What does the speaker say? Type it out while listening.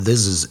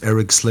This is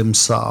Eric Slim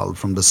Sal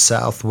from the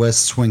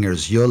Southwest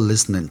Swingers. You're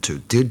listening to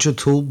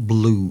Digital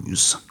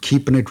Blues,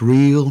 keeping it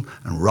real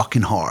and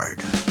rocking hard.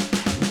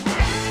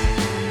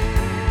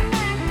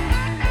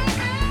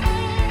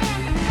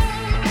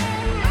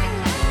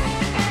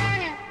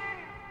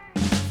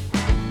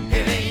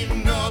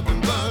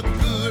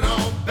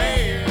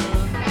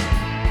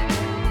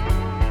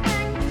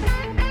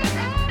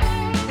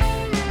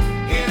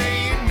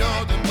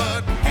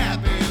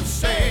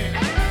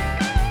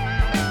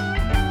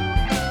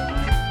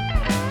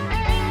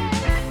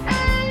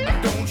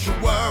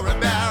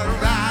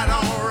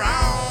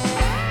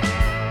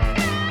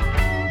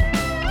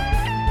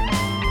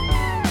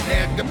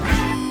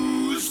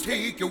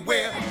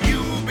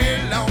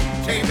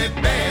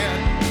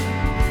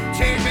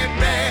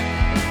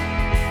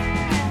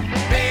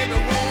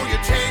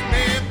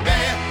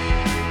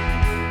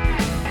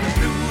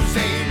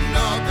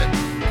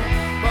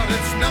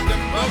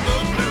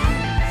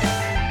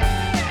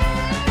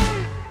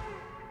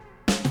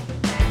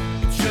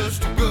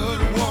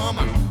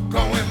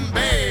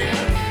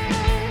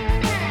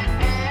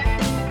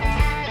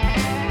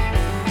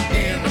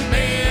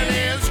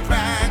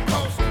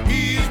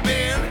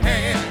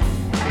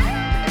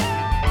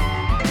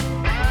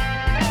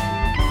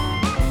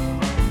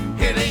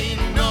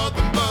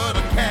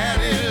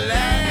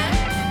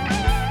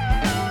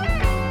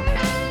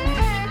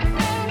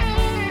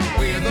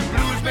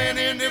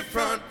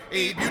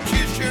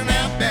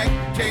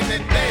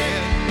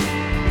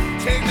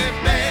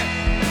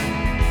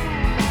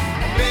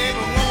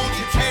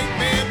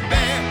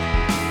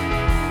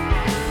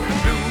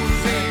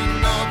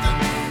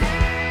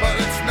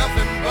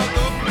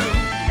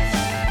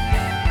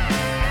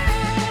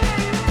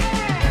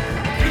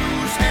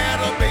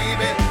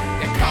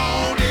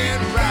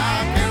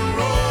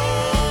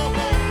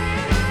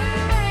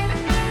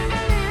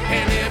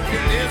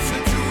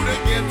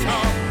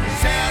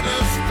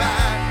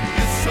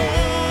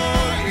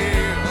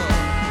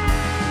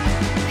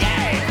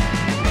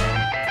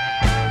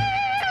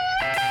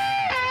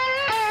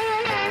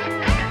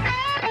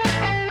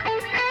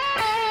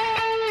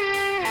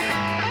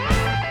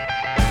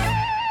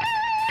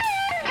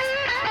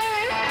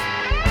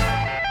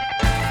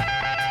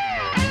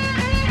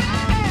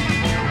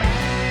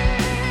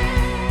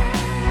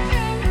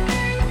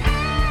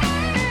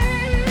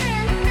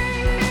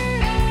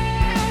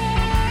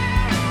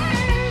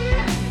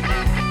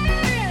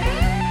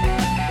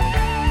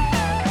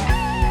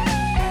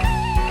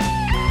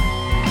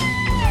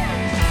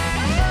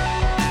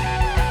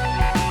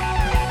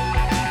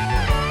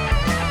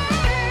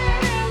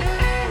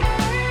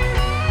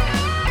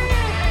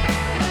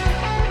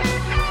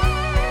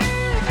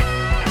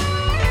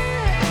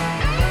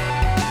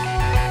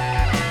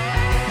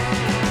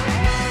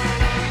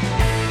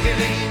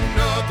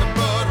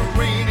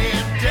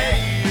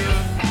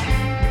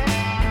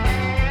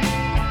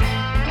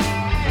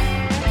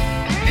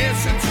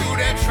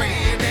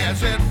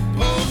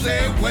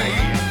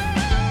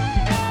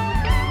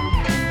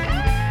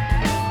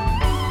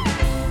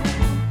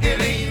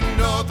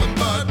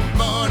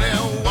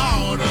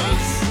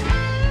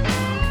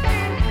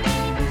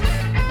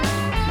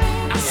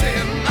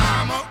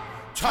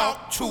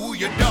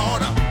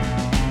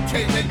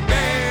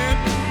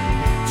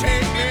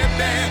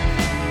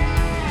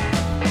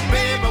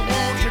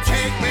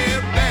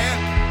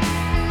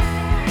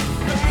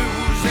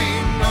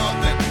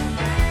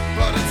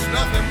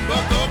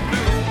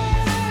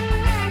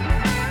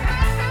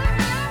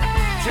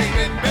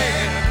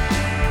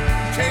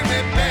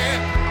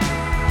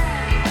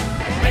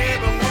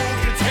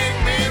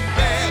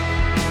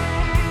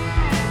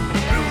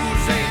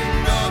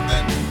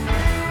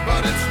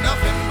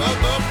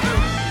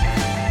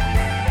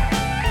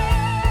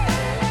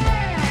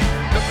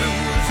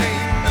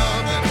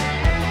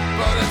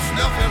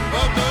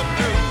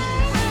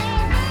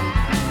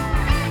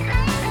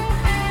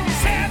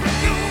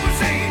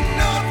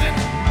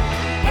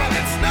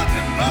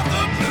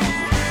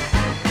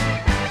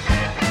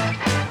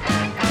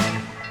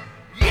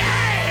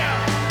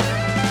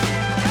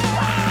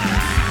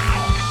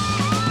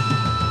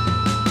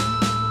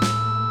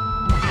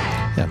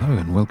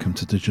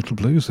 To Digital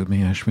Blues with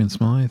me, Ashwin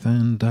Smythe,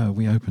 and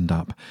we opened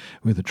up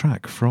with a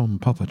track from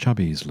Papa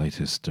Chubby's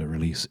latest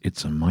release,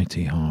 It's a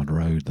Mighty Hard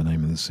Road, the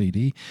name of the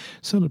CD,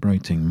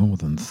 celebrating more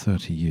than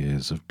 30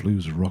 years of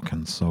blues, rock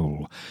and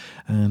soul,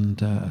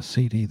 and a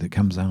CD that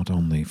comes out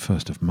on the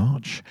 1st of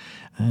March,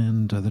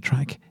 and the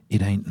track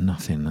It Ain't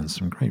Nothing, and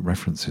some great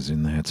references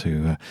in there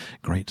to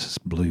great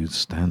blues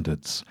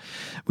standards.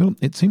 Well,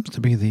 it seems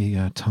to be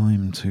the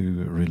time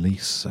to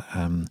release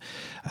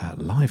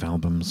live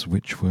albums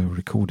which were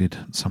recorded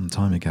some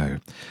time ago.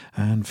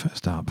 And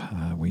first up,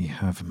 we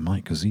have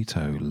Mike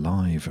Zito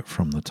live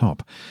from the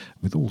top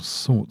with all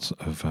sorts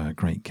of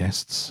great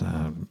guests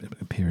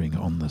appearing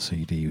on the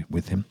CD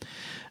with him.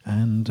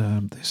 And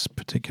this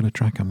particular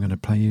track I'm going to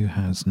play you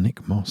has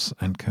Nick Moss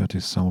and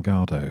Curtis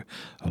Salgado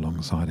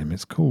alongside him.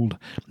 It's called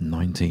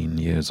 19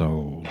 Years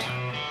Old.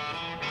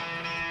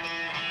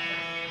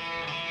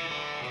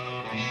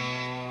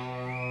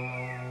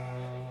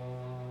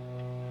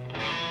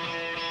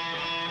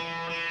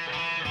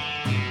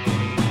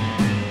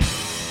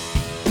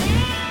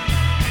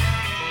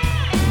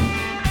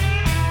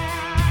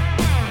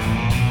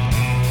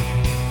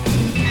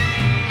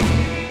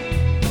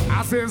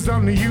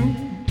 something to you,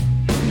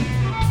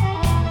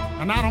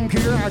 and I don't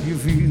care how you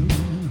feel.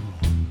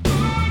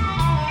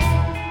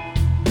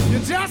 You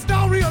just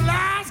don't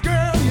realize,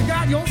 girl, you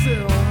got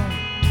yourself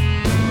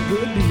a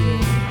good deal.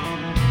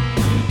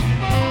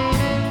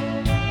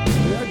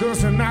 That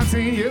girl's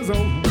 19 years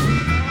old.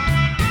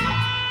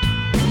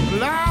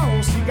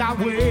 Lord, she got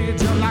way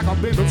just like a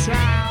baby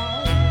child.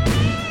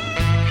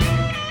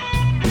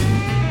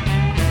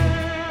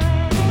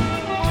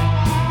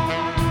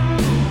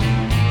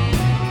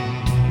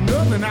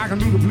 Nothing I can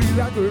do to please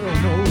that girl,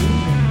 no.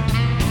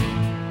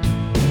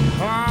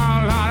 Oh,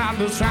 Lord, I'm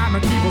just trying to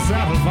keep her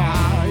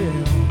satisfied,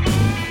 yeah.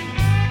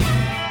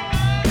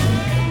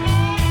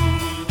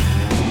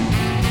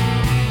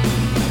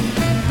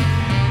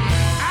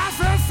 I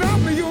said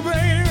something to you,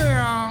 baby,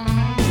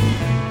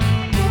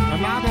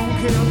 and I don't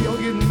care if you're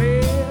getting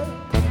mad.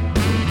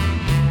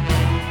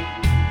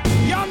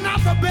 You're not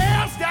the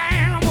best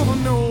damn woman,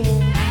 no.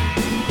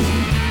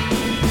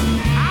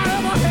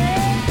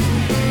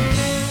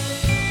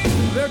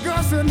 The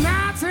girl's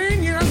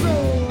 19 years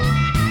old.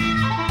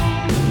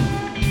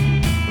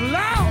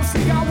 Lord, she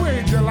got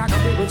way just like a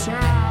baby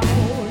child.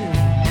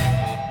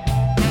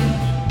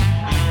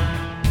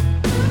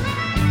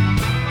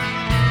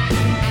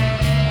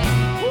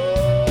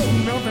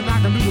 Ooh, nothing I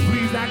can do to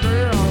please that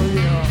girl,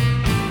 yeah.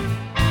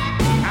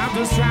 I'm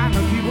just trying to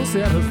keep her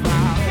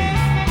satisfied.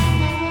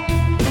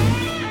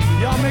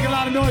 Y'all make a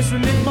lot of noise for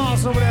Nick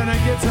Moss over there on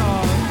that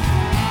guitar.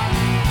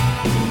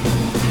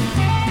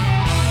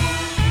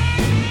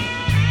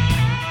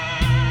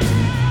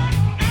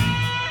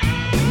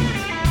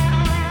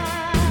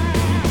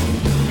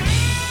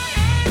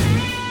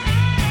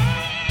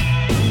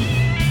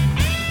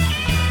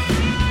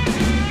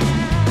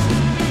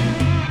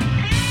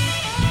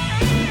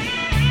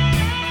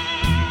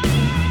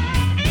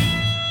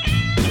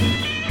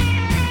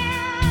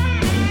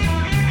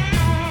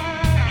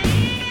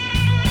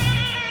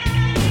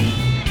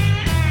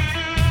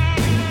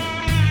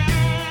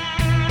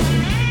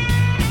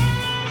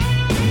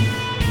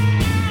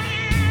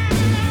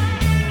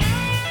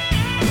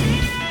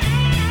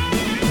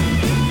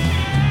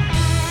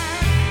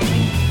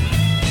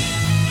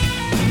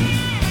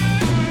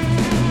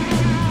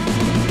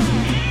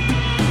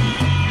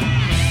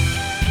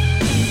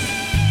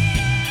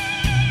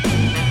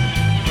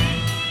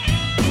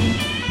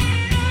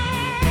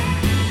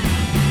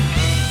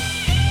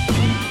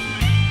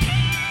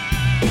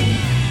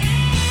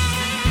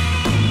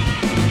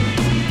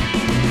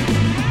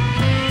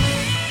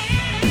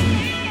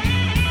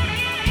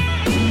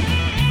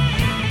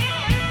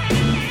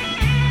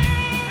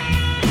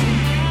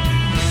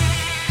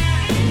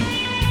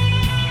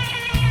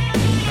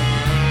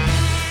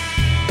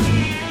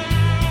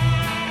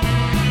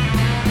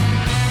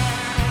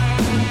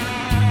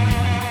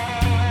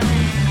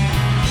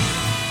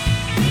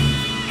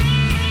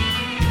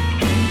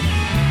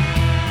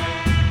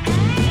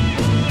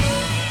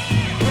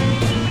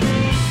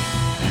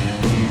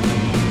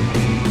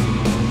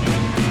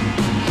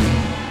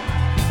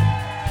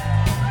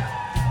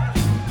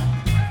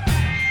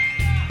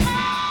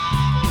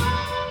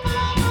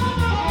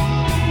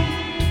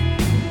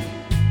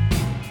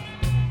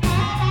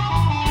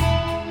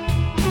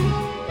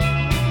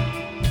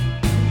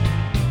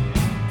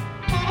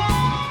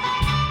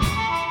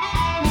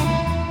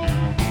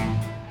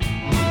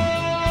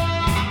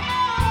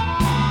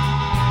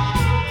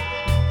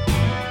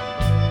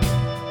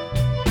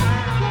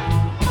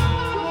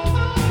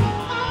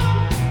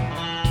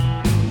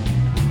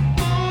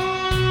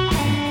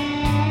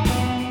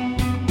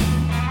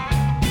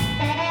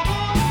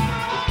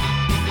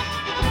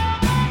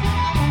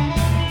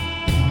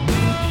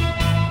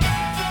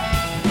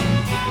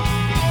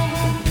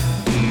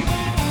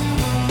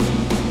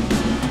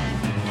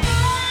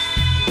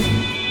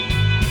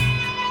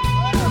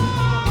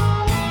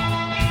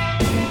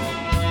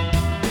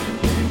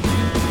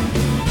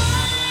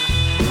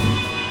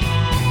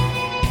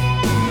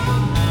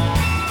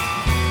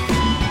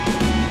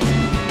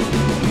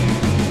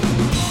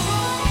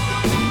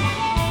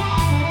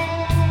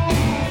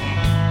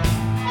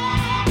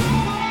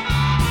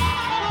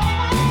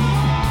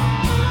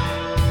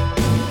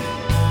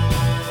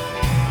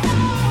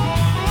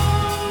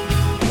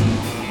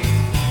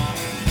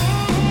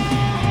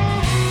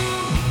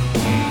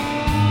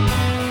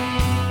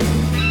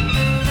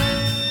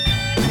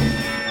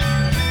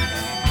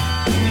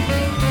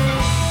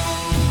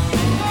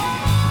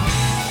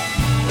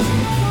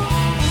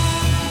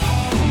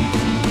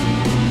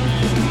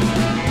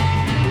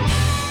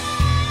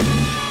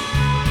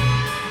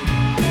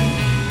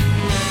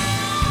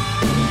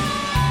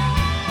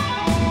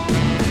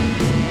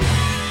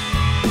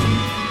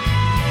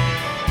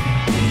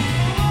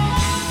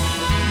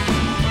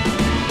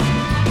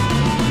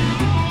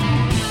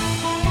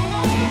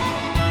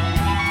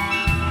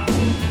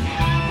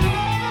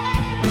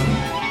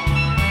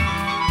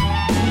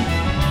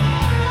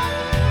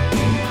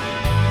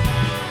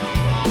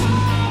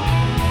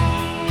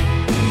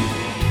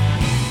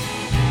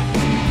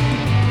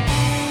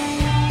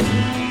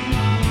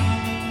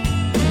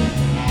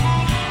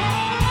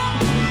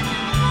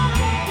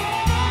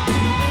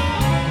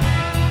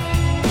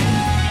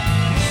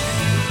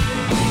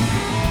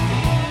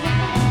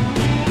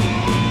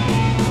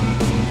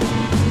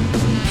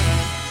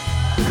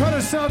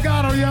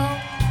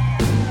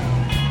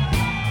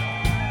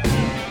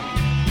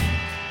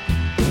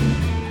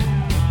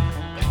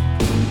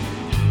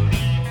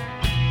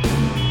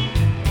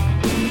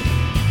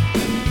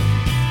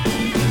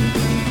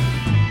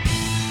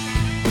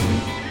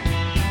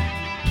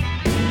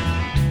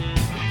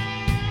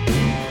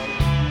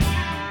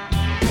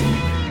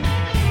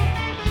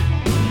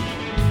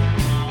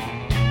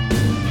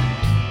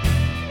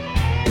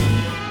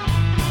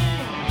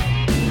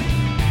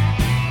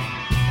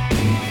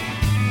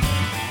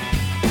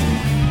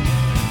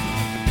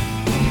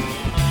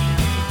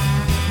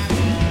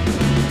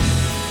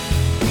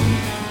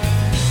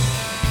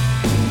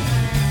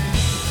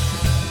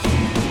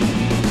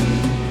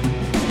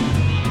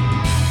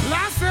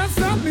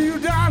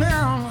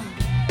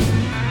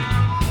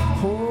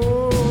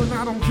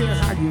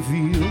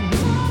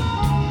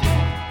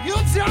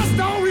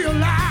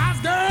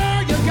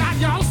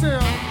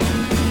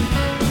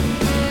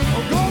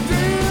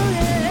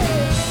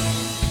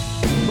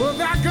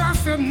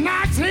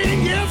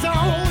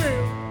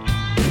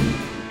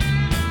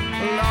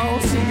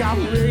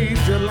 got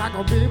raised just like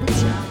a baby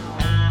child.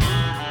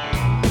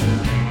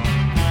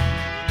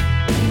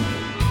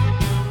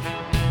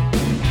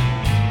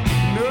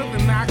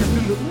 Nothing I can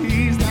do to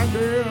please that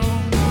girl.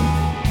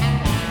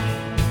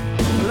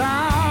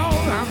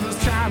 Lord, I'm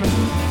just trying to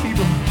keep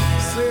her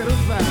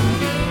satisfied.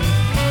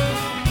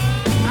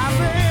 I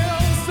feel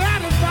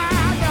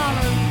satisfied,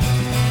 darling.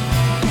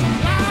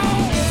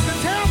 Lord, to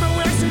tell me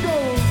where she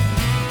goes.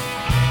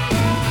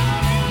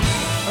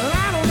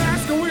 I don't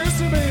ask her where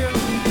she been.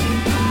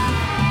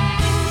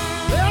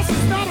 Well, she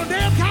start a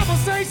damn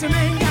conversation,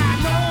 ain't got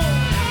no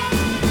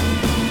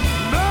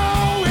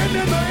end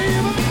in the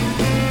even.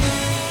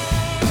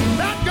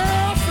 That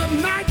girl's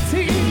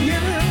 19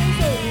 years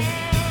old.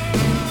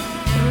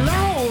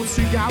 Lord,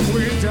 she got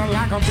weird just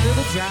like a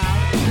baby child.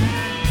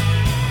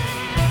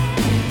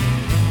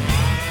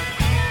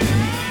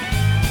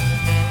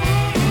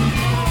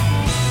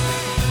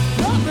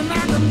 Nothing I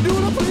can do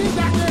to please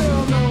that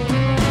girl, no.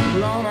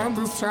 Lord, I'm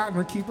just trying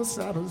to keep her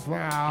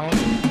satisfied.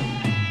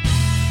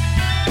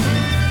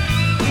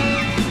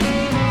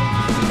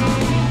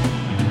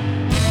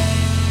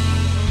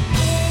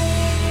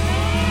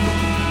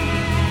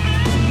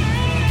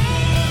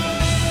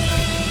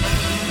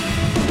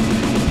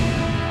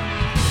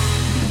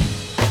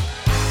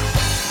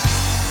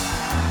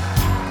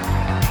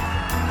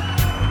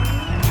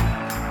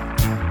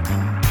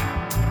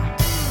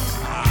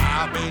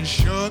 I've been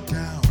shook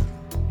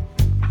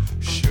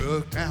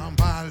down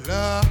by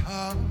love,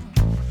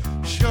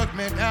 shook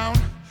me down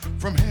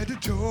from head to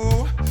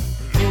toe,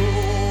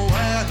 low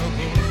and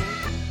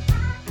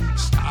above.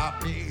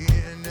 Stopped me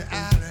in the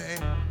alley,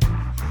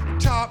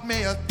 taught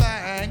me a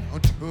thing or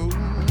two.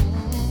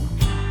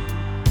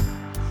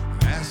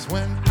 That's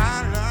when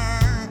I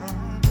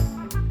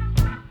learned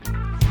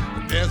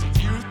there's a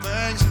few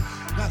things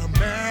that a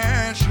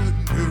man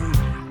shouldn't do.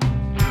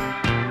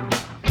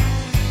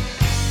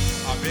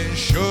 I've been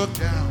shook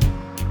down.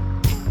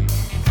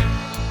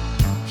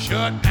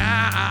 Shut down.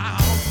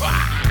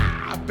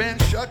 I've been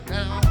shut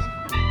down.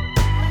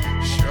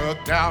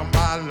 Shut down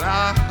by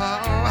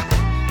love.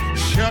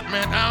 Shut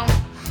me down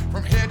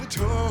from head to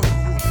toe.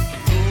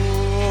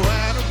 Low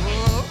and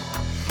above.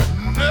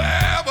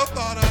 Never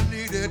thought I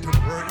needed to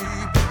pray.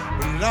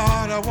 But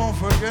Lord, I won't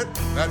forget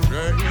that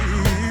day.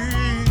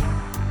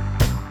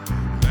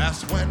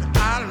 That's when I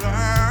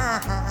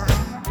learned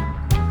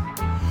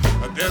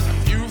that there's a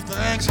few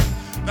things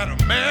that a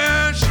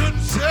man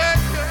shouldn't say.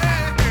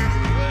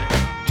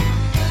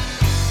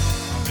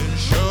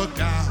 Shut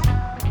down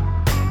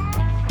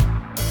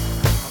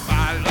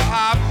by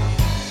love.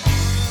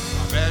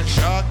 I've been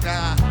shut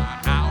down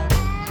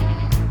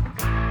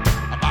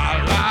by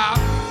love.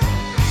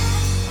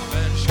 I've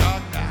been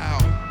shut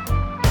down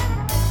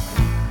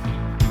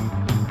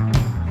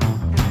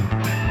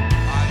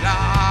by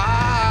love.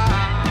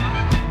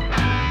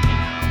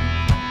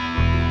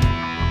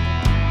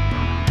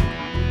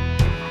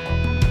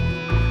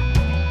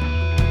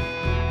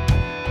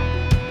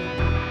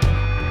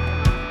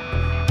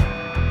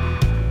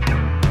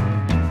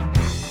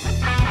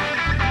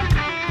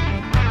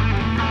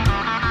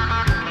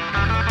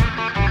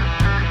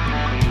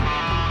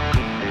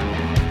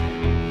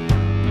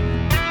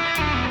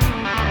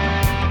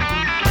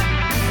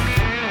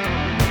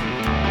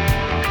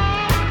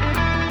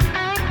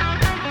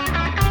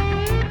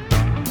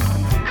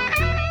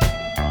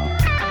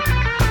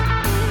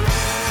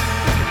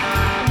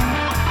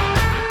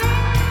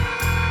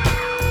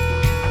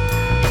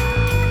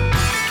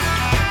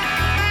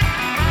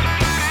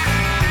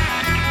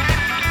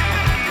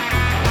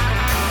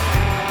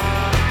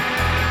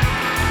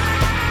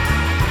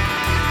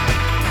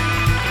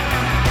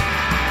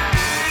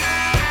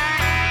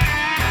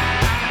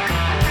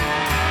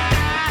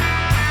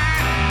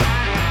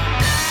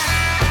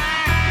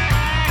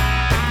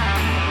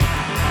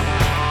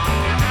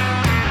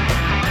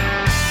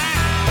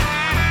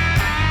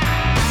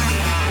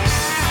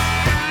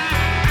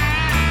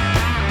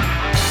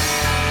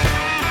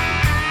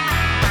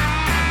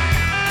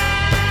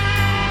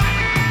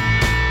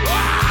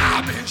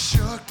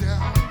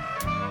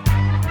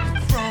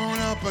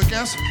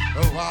 Against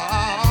the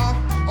wall.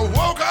 I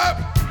woke up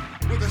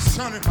with the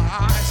sun in my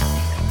eyes.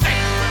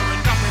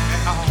 Ain't nothing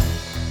now.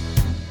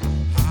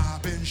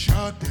 I've been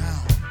shut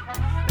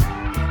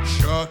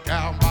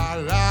down by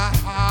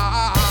life.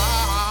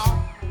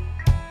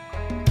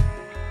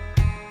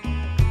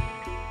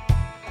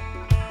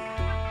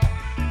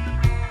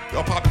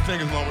 Y'all pop your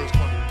fingers along with this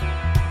one.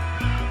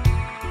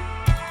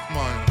 Come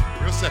on,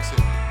 real sexy.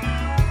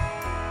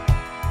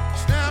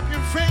 Snap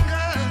your fingers.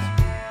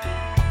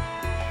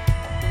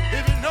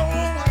 If you know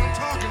what I'm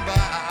talking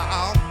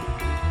about,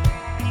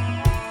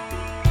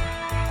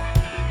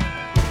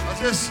 I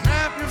just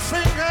snap your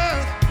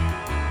fingers.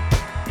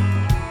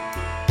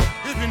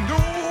 If you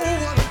know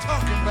what I'm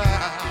talking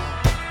about,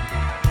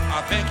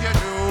 I think you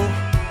do.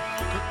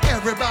 'Cause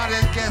everybody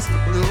gets the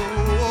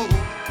blues.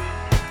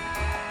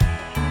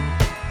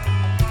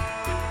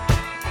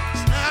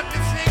 Snap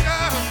your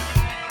fingers.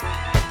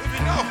 If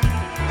you know.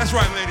 That's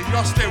right, ladies.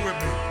 Y'all stay with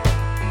me.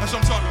 That's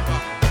what I'm talking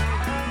about.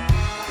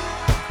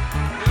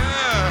 Yeah.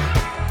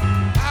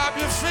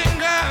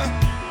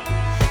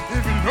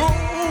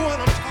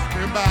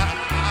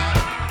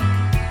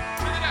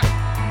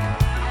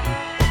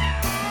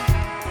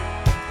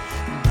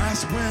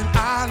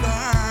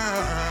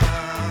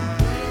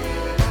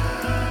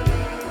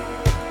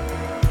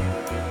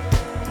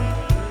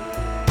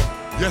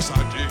 Yes,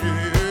 I did.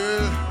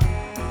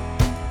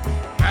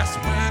 That's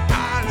when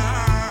I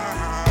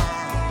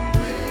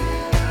learned.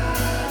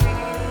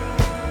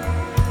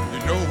 You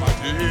know I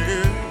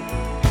did.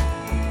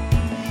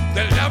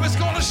 That love is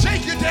gonna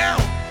shake you down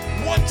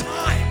one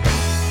time.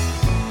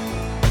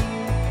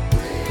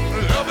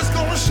 Love is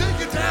gonna shake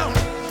you down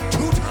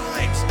 2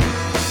 times.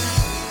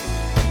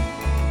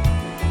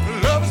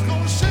 Love is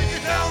gonna shake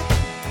you down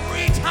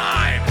 3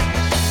 times.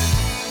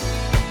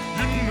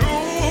 You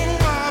know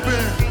I've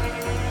been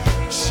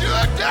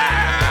shut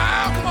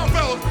down. Come on,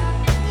 fellas.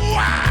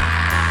 Wow.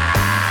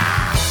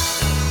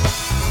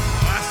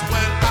 That's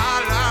when I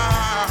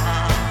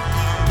learned.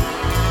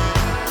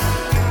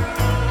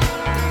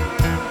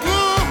 Ooh,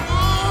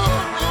 ooh,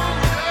 ooh,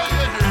 yeah,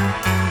 yeah, yeah.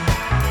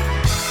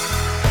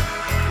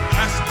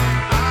 That's when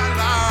I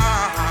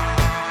learned.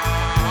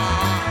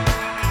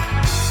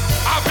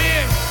 I've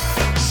been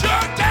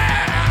shut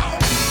down.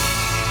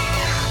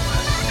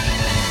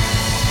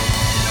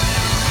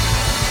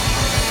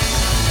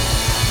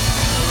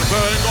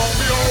 Everything gonna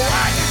be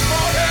alright this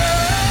morning.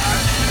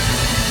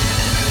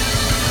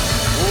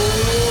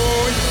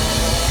 Oh, yeah.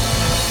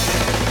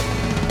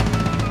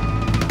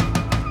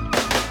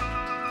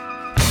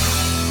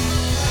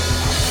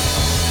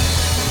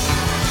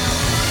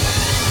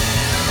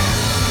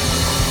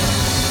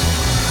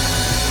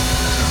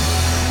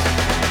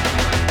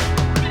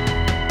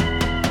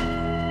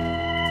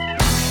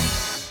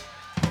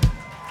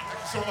 Thank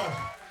you so much.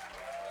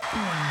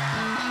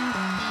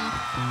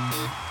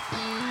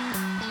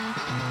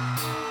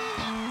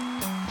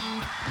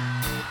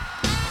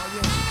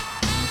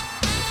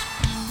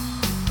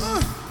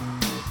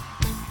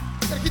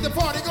 Gotta keep the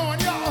party going,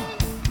 y'all.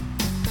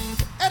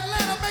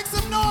 Atlanta, make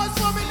some noise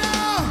for me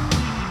now.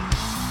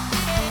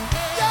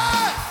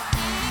 Yeah.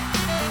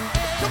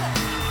 Come on.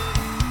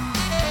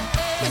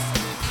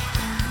 Listen.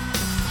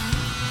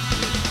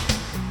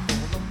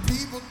 All the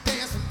people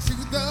dancing to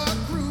the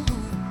groove.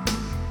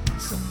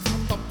 So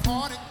the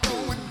party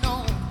going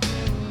on.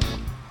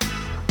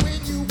 When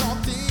you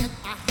walked in,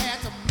 I had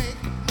to make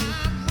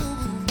my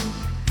move.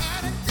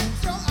 Had to get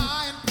your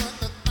eye and put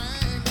the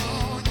thing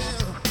on you.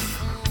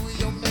 Oh,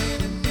 your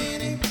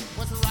mini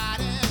was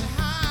riding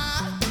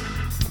high.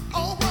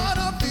 Oh, what a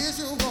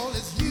visual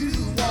as you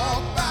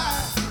walk by.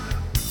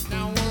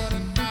 Now what a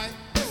night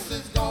this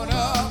is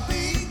gonna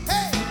be.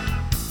 Hey,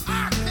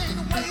 I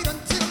can't wait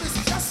until it's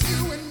just you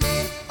and me.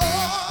 Oh,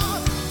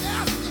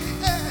 yeah,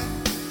 yeah.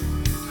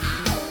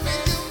 Oh, when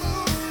you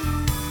move,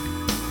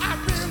 I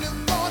really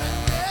wanna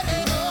get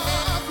in your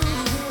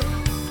groove.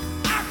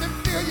 I can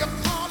feel you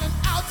calling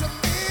out to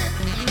me.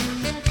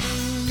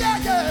 Yeah,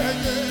 yeah,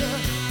 yeah.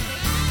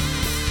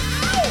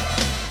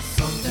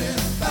 Something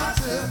about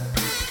you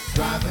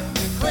driving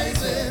me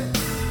crazy.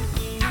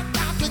 I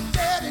got to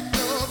get in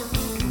your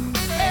groove.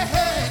 Hey,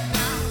 hey,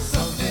 now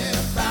something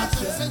about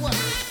you. Say what?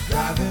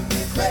 Driving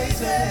me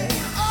crazy.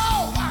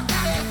 Oh, I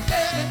got to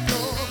get in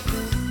your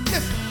groove.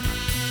 Listen,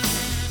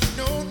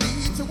 no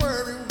need to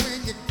worry when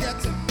you get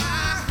to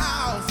my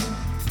house.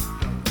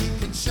 We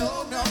can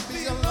sure enough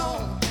be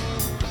alone.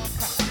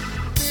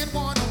 Then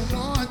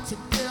one-on-one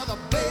together,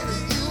 baby,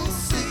 you'll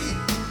see.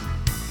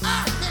 I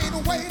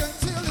can't wait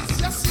until it's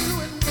just you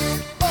and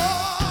me.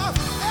 Oh,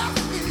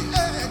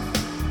 F-E-X.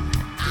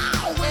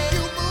 Ow, when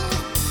you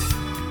move,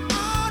 I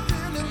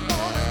really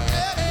wanna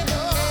get in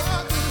your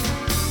groove.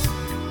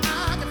 I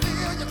can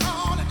feel you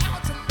calling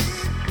out to me.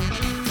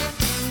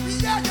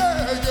 Yeah,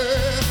 yeah,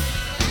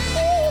 yeah.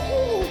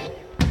 Ooh.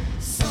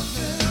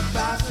 Something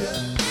about you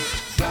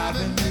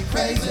driving me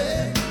crazy.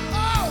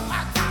 Oh,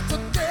 I got to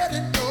get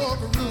in your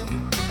groove.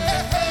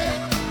 Hey, hey.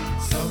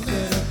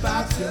 Something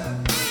about you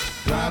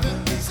driving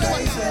me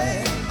crazy.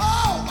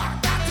 Oh, I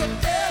got to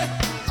get it.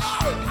 Oh,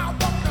 I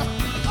wanna.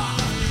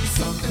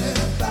 Something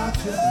about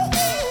you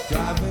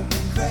driving me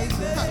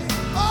crazy.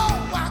 Oh,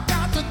 I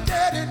got to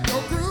get in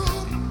your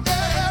groove.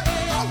 Yeah.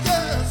 Oh,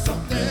 yeah.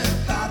 Something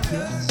about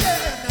you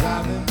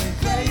driving me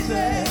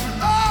crazy.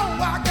 Oh,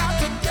 I got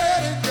to get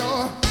in your.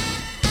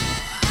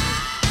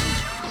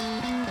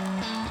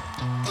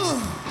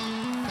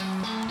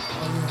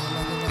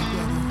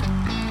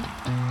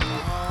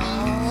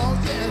 Oh,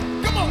 yeah.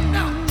 Come on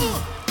now.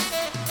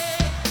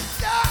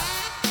 Yeah.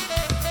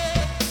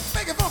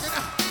 Make it funky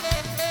now.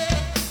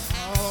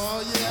 Oh,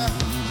 yeah.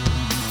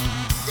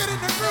 Get in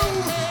the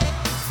groove.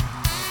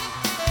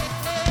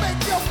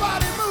 Make your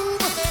body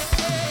move.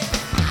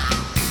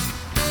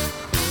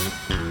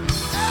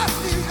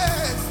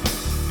 F-E-S.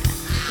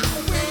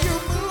 When you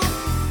move,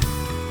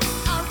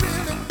 I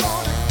really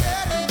wanna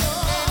get in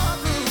your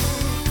groove.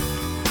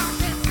 I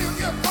can feel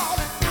you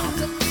calling out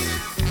to me.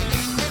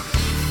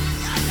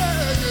 Yeah,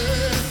 yeah,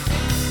 yeah.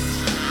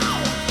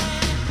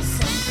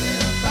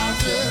 Something about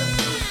you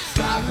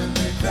driving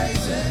me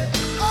crazy.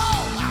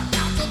 Oh, I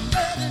got to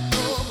get in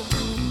your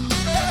groove.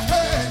 Hey,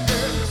 hey.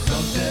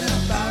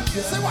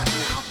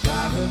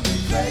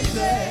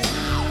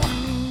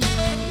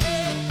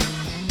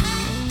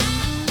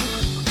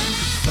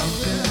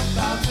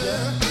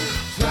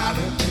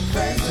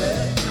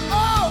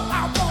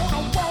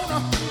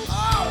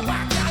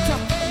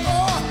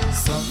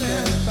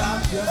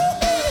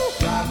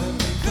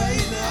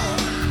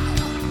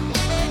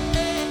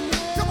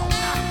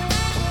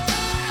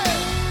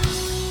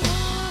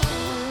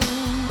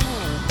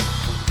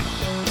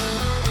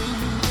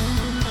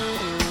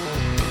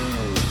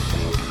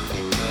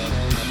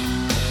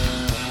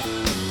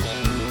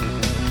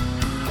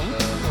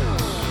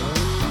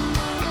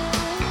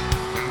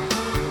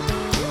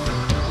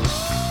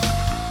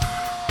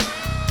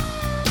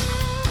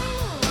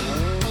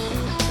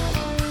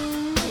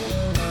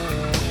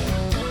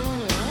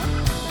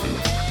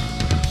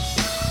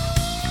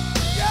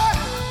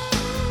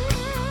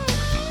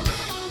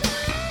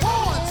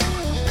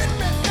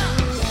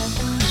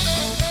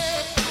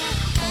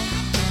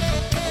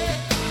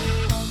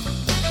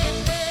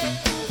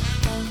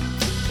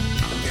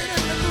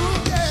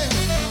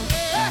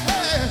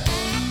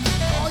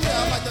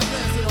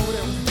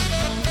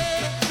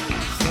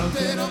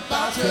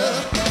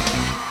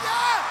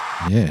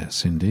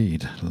 Yes,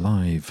 indeed.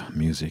 Live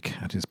music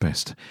at its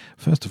best.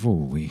 First of all,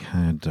 we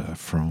had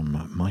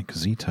from Mike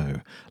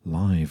Zito,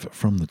 Live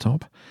from the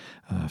Top,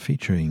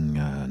 featuring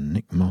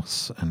Nick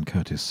Moss and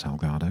Curtis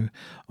Salgado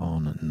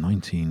on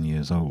 19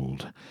 Years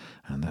Old,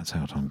 and that's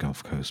out on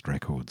Gulf Coast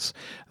Records.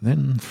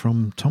 Then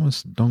from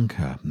Thomas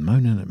Donker,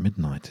 Moanin' at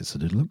Midnight. It's a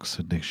deluxe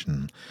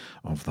edition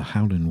of the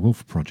Howlin'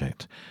 Wolf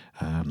Project,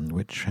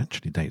 which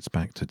actually dates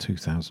back to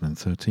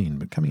 2013,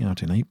 but coming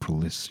out in April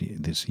this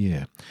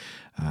year.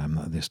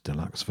 This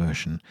deluxe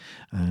version,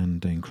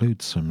 and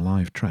includes some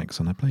live tracks,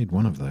 and I played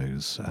one of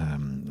those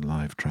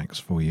live tracks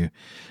for you,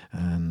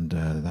 and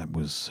that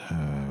was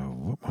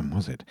what one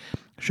was it?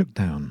 Shook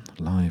Down,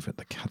 live at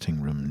the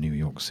Cutting Room, New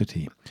York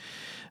City.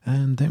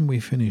 And then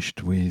we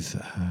finished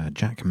with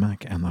Jack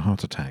Mack and the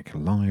Heart Attack,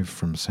 live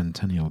from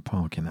Centennial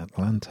Park in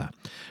Atlanta,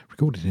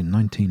 recorded in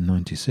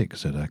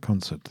 1996 at a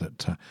concert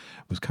that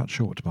was cut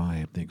short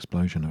by the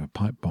explosion of a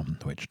pipe bomb,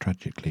 which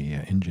tragically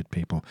injured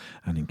people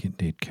and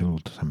indeed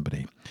killed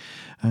somebody.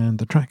 And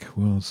the track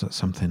was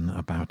Something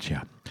About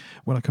Ya.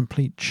 Well, a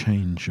complete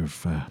change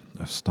of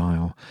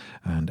style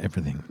and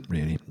everything,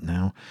 really.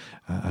 Now,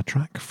 a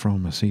track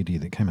from a CD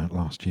that came out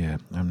last year,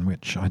 and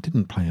which I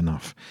didn't play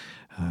enough,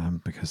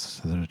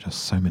 because there are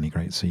just so many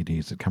great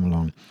CDs that come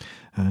along,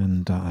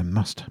 and I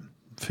must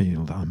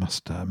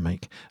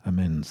make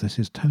amends. This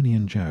is Tony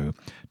and Joe,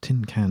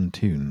 Tin Can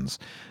Tunes,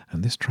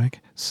 and this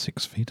track,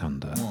 6 Feet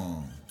Under.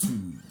 1,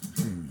 2,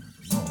 3,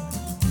 4.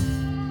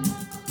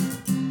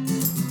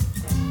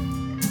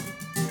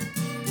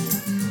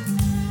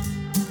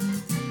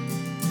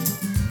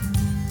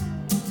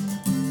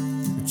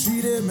 You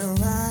treated me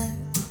right,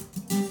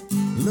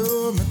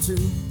 love me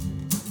too.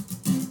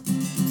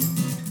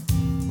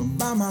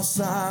 By my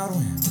side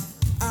when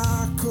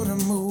I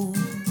couldn't move.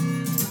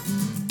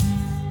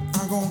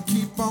 I'm gonna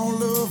keep on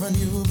loving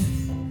you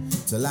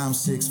till I'm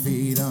 6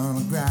 feet on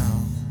the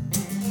ground.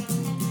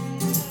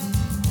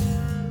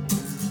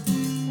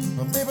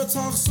 My baby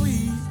talk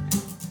sweet,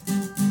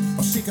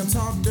 or she can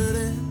talk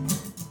dirty.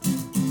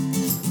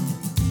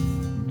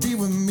 Be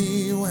with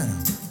me when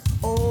I'm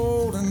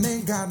old and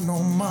ain't got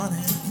no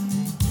money.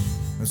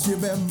 She'll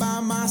be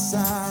by my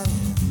side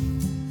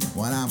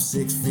when I'm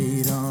 6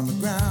 feet on the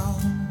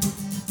ground.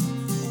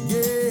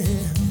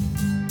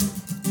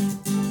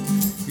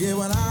 Yeah,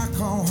 when I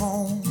come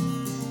home,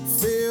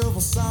 filled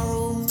with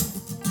sorrow,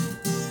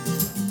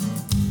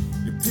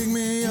 you pick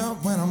me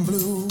up when I'm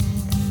blue.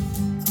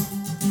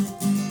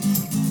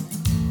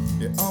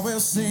 You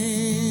always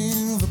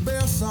sing the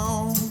best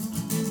song.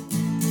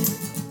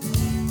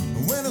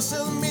 When it's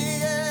just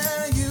me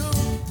and you,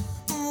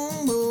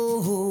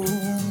 oh,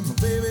 my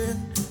baby,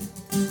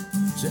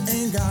 she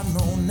ain't got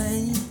no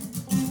name.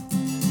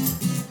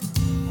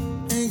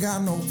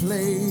 Got no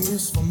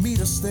place for me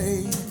to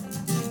stay,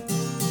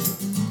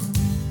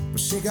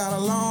 but she got a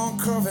long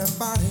curvy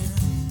body,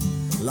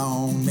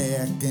 long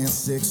neck and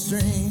 6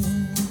 string.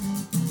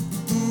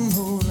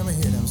 Ooh, let me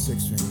hear them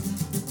 6 string.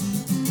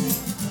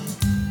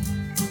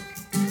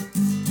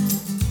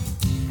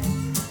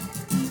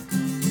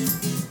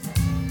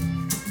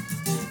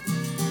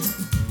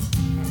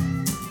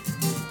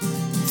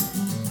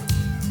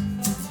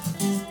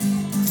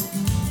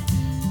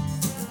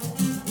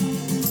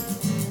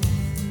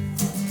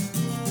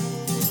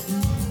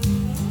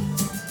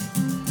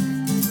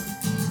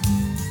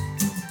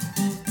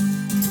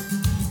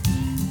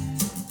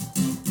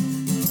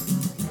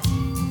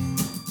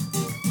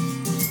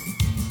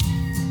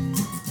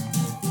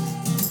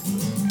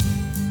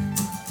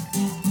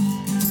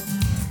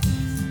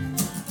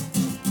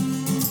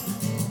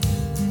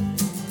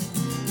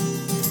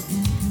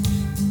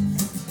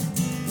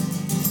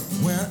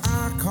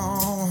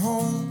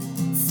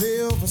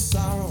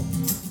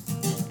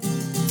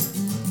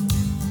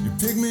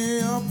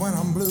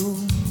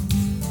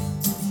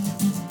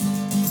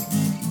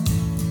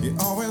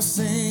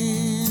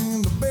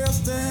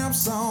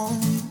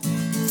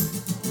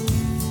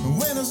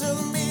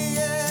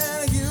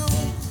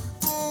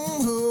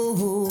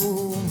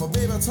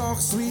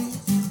 Sweet,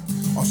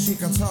 or she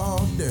can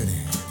talk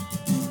dirty.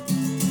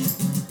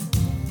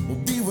 Well,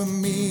 be with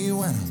me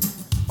when I'm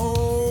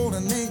old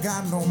and ain't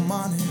got no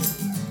money.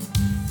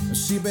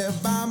 She be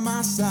by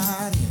my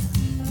side,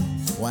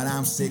 yeah, when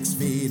I'm 6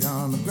 feet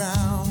on the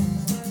ground.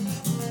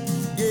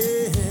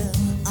 Yeah,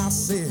 I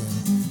said,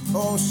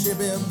 oh, she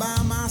be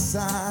by my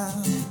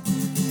side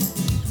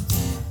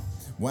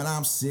when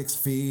I'm 6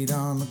 feet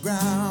on the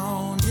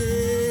ground.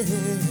 Yeah.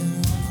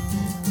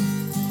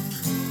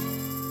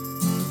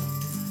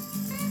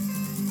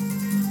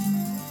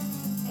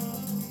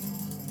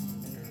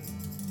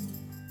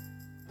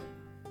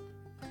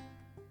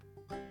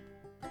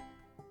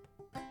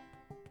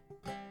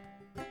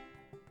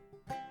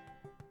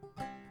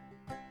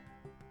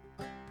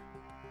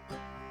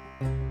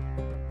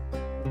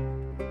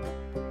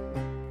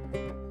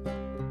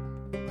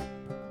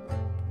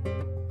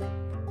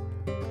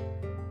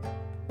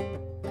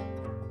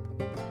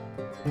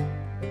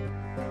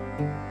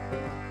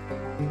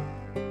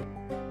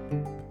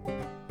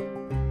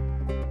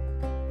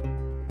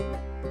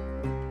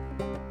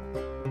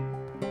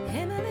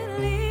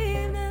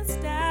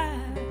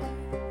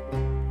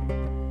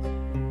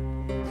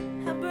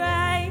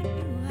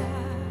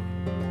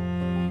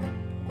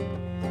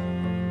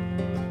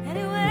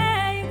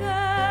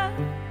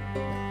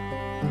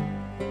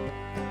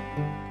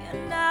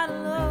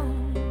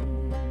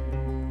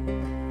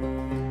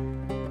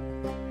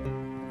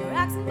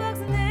 rocks and bugs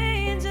and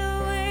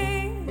angel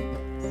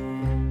wings,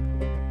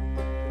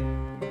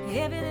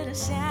 every little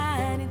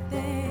shiny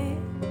thing.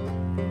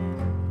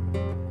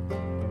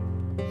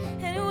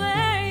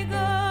 Anywhere you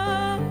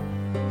go,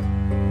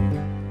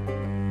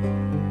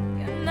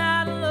 you're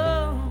not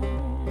alone.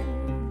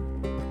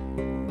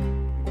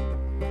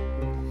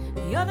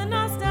 You're the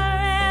North Star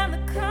and the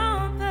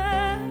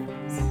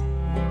compass,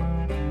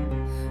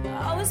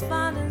 always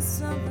finding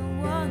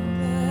something wondrous.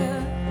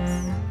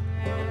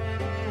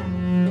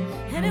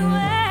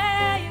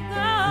 Anywhere you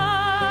go,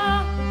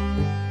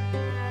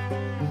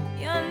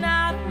 you're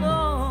not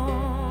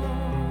alone.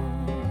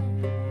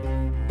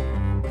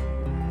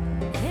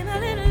 In a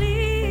little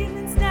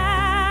evening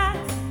sky,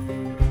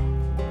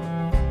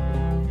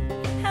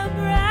 how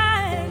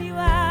bright you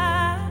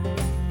are.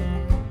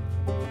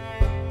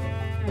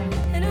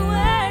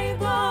 Anywhere you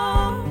go,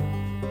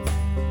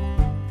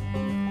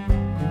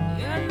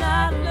 you're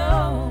not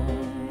alone.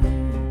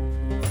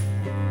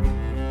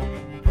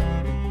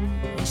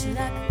 Wish that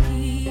I could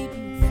keep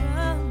you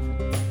from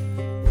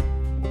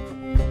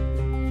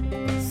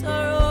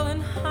sorrow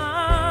and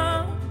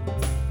harm.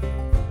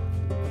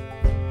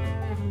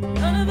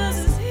 None of us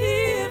is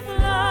here for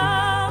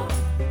long,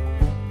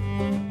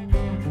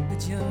 but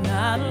you're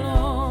not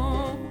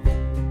alone.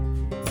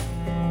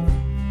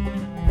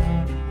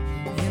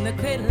 In the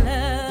cradle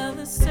of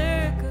the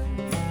circle,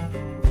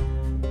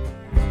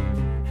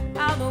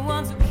 all the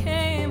ones who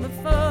came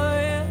before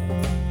you,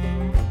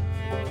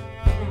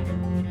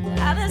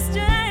 all the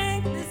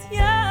strength is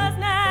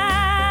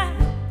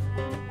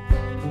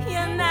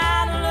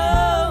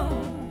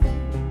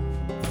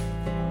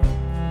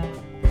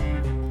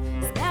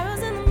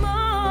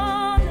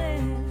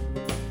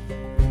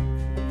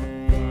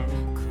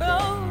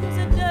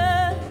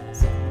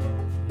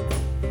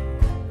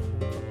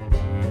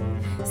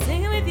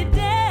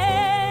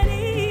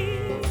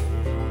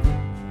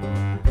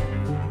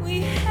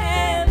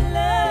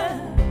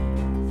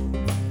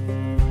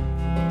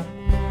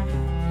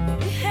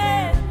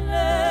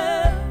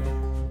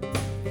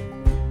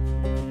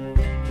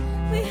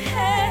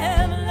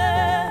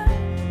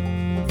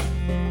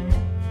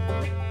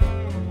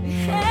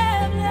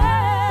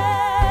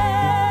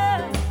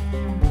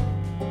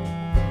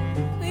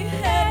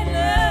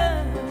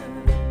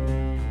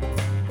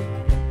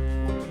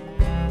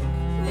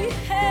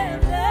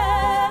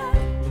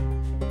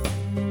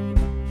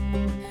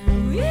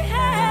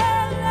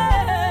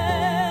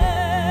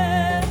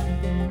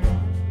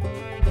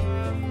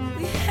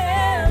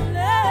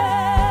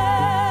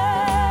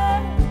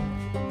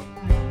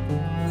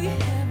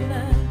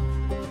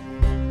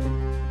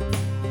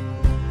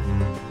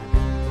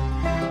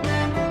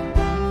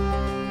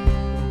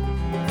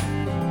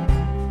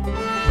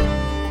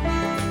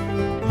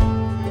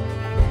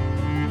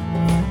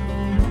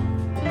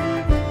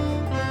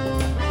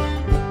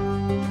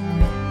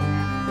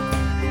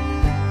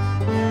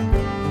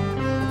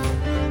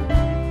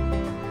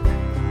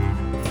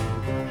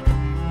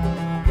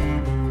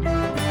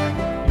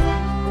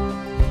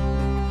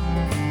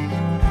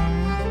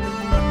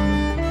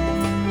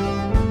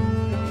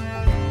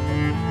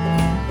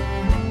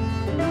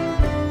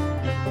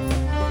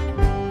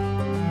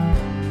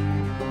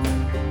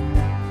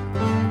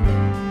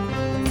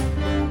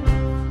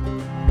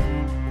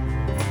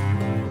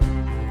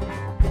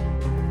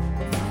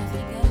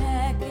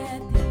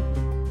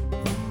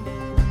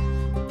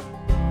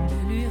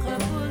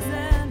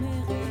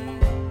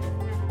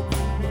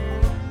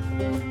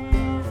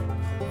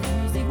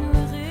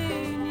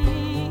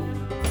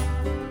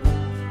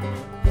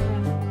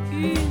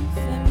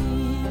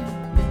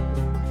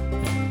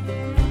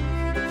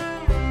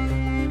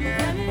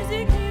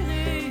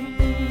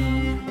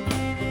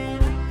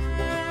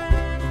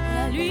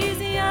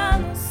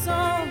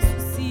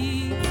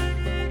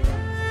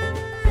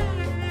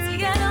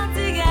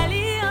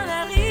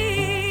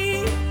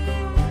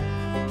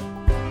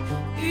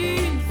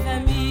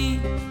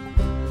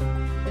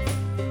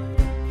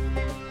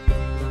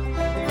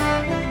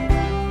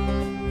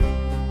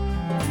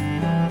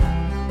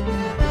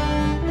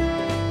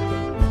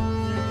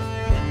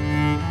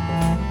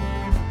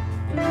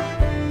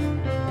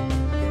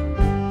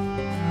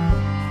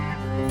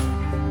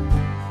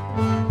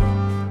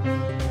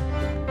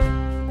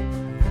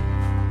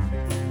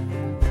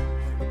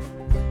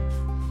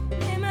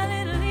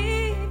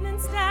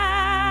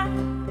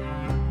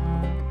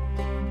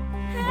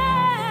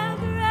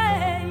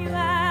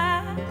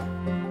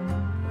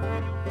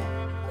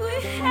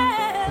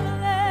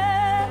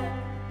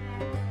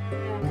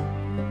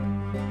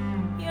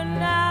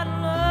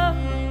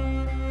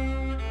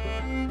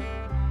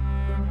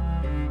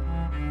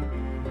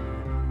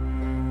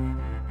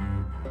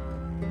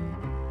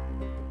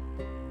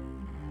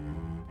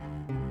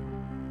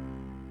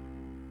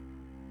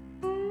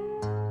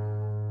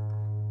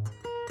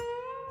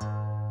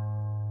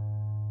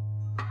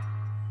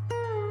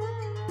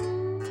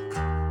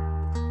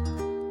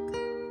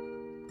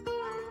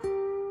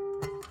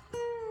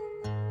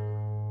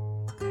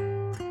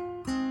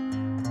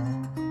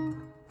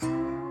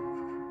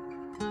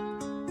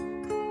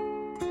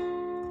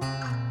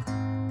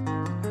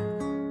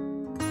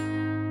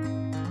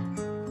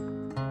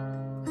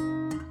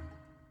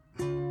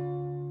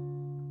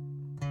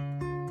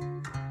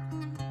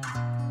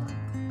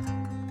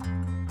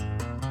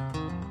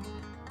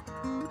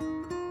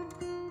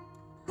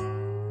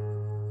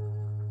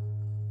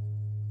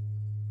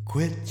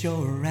Quit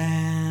your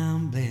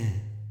rambling.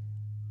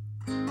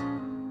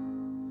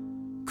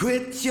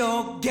 Quit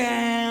your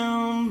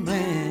gambling.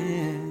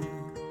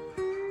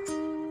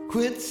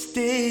 Quit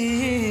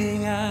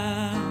staying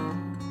out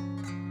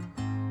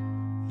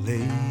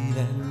late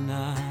at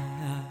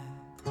night.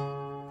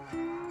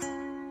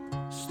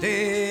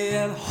 Stay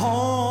at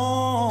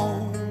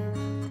home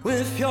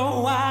with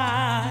your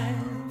wife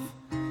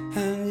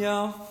and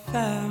your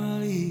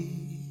family.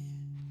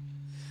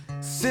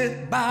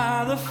 Sit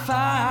by the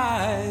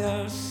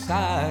fireside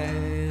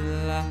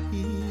light.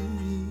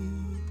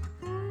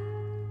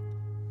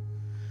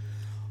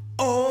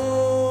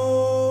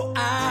 Oh,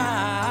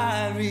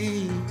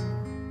 Irene,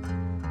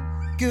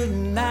 good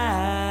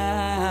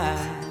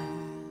night.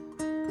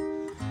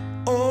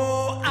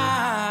 Oh,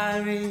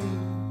 Irene,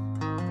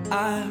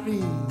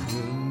 Irene,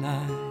 good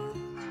night.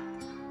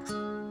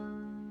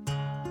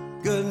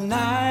 Good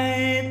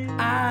night,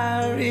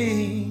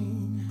 Irene.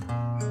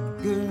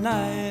 Good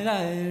night,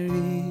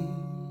 Irene.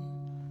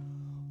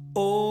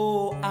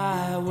 Oh,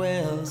 I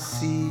will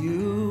see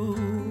you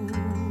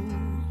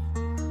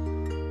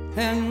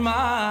in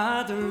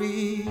my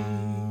dream.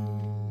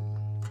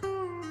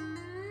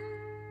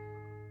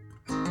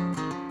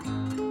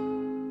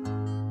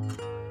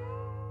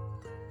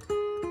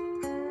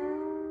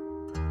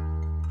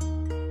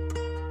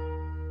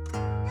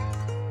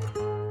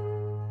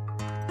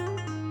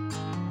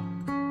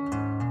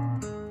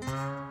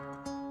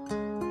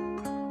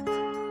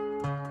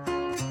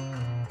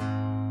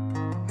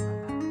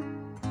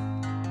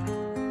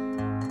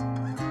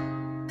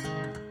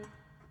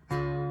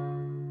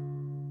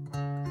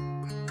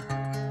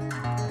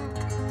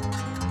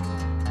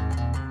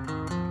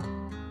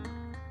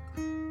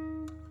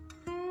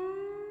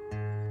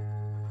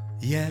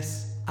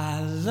 Yes, I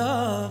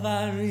love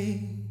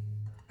Irene.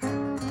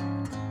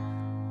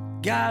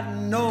 God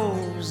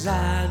knows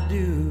I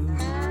do.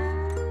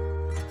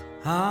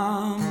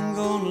 I'm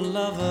gonna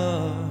love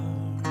her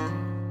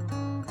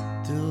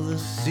till the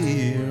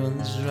sea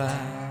runs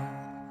dry.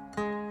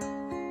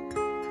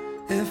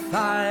 If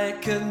I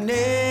could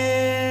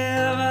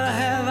never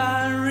have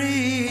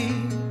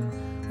Irene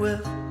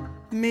with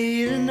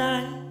me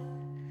tonight,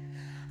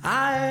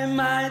 I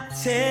might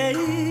take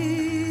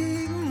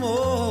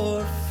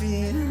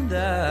morphine and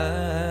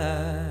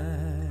die.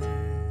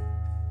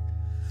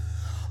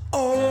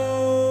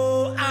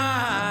 Oh,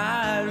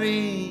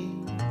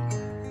 Irene,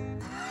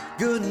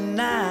 good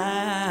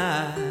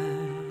night.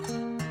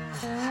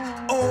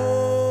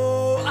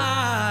 Oh,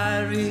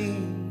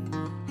 Irene,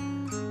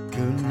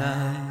 good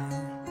night.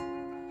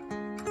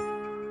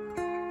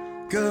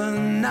 Good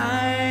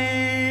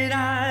night,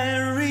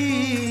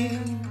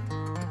 Irene.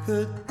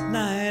 Good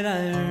night,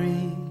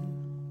 Irene.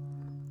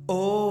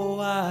 Oh,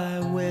 I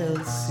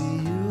will see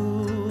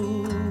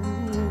you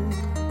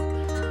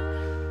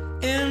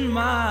in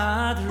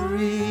my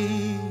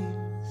dreams.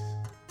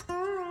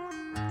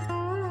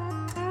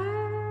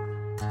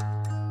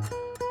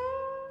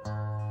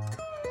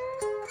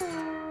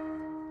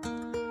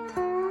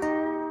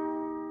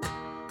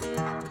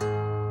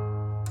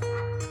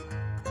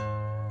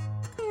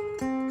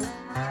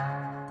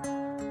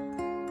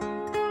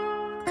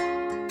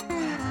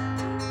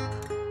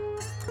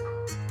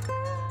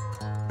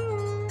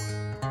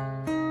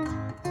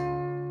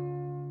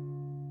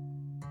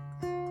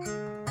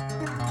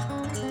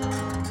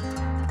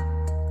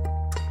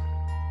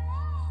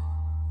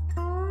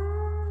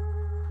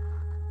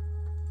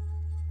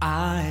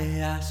 I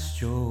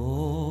asked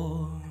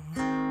your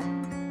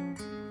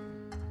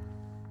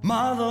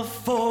mother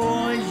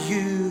for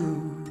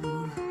you,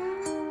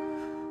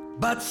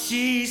 but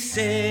she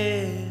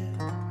said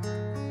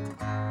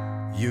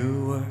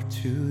you were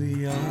too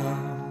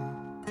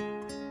young.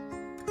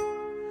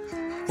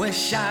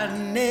 Wish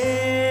I'd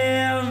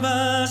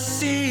never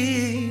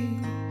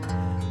seen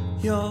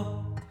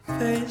your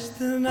face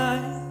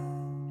tonight.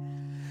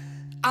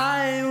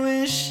 I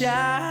wish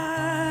I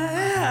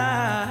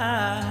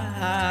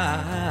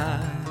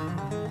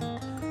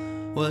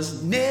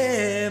was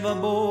never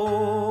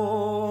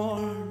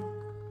born.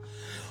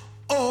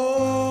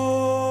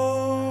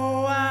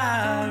 Oh,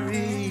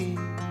 Irene,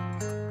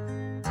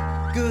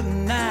 good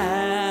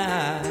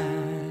night.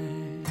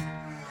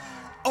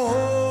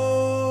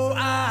 Oh,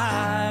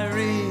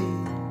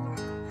 Irene,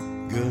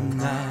 good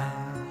night.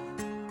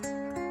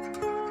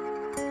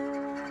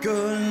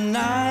 Good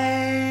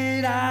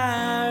night,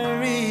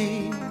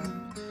 Irene.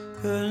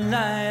 Good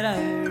night,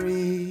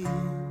 Irene.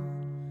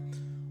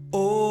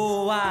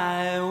 Oh,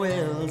 I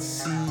will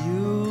see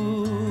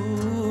you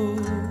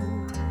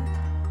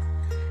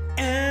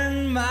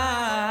in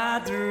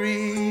my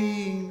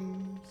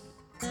dreams.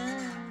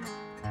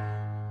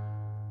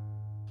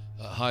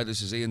 Hi,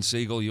 this is Ian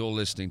Siegel. You're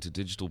listening to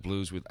Digital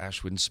Blues with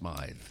Ashwin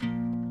Smythe.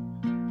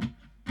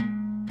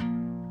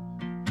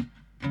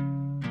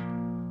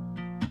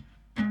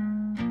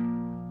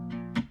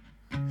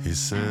 He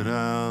said,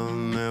 I'll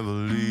never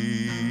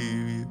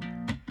leave you.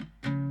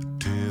 A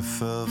tear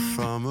fell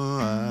from her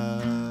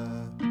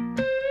eye.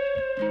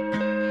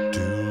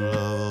 Two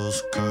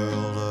lovers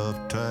curled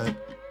up tight.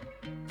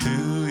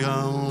 Two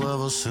young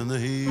us in the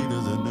heat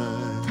of the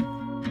night.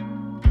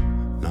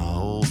 Now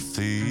old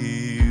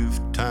thief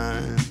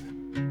time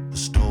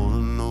has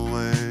stolen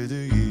away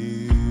the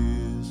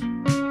years.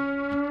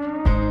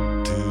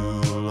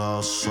 Two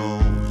lost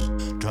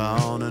souls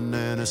drowning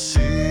in a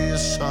sea of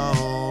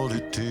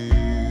salty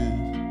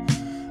tears.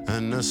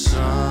 And the sun's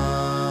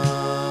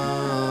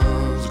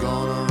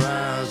gonna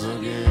rise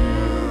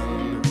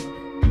again.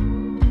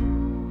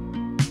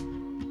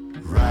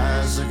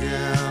 Rise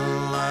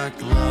again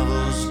like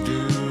lovers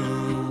do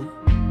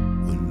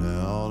when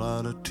they're all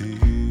out of tears.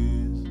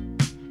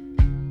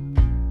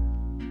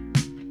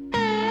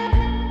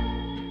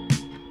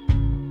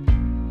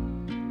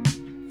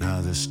 Now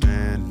they're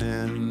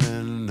standing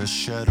in the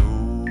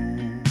shadow,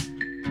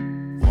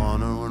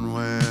 wondering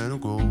where to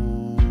go,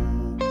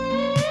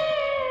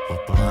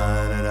 with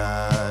blinded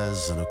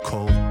eyes and a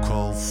cold,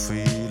 cold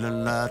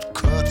feeling that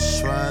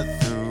cuts right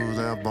through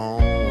their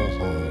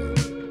bones.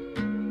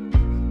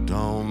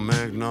 Don't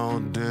make no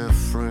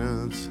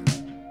difference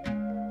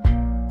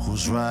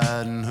who's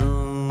right and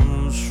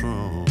who's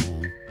wrong.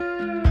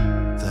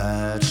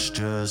 That's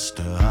just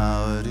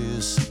how it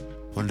is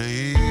when the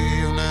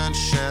evening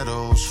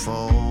shadows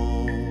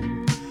fall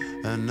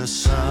and the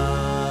sun's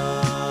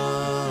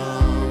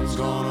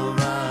gonna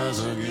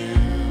rise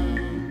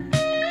again.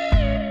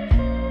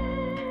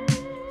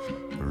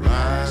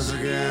 Rise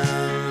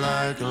again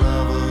like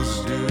lovers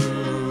do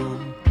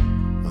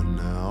when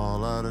they're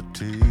all out of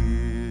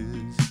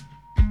tears.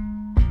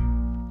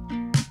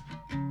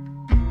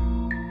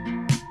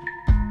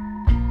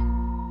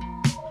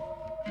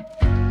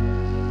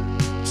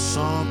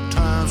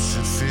 Sometimes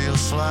it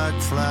feels like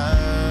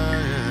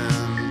flying.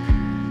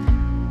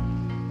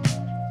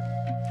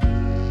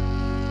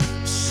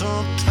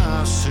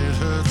 Sometimes it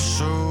hurts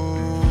so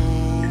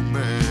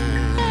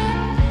bad.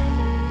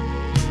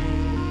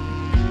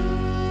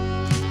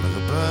 Like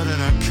a bird in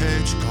a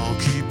cage, you're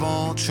gonna keep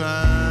on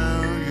trying.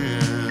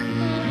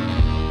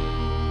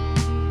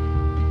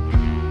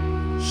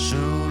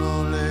 Sooner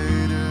or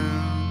later,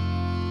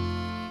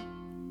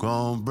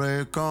 gonna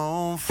break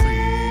on free.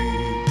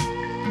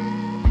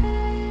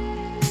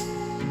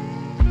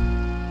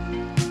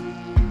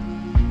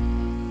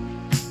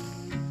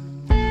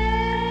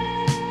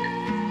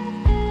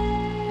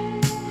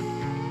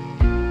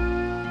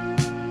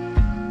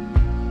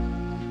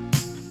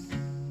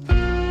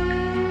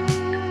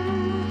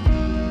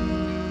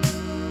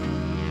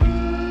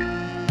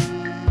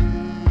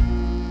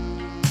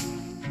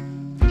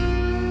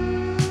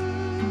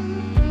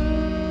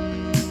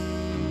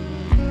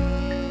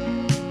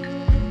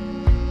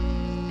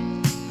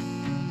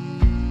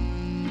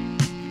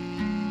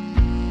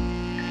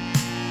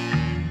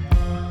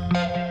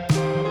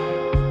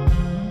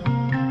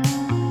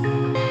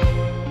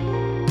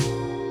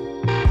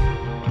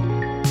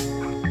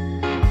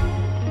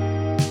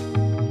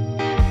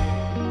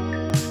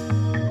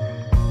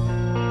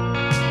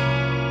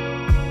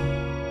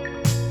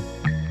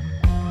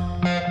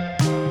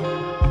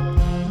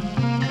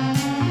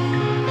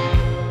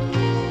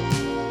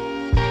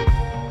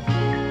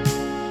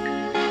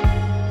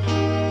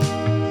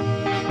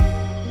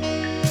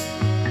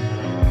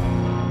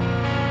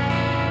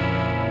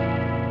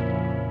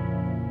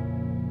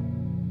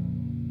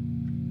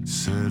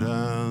 Said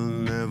I'll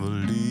never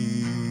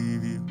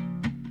leave you.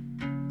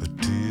 A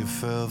tear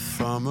fell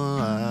from her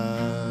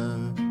eye.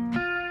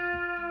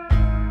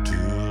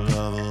 Two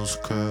lovers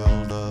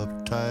curled up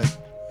tight.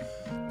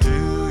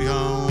 Two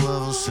young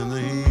lovers in the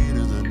heat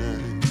of the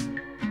night.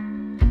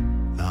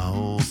 Now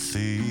old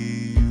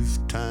thief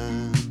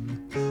time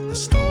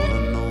has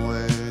stolen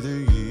away the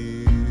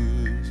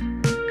years.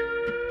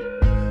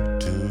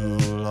 Two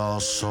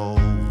lost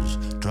souls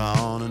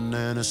drowning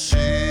in a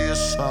sea of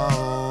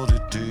salty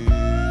tears.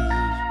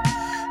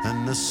 And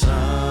the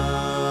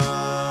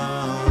sun's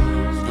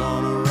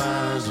gonna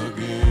rise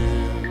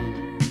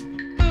again.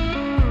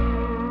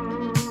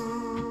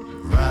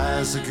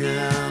 Rise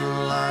again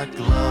like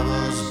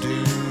lovers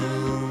do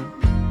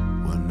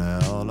when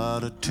they're all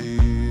out of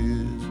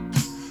tears.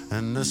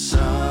 And the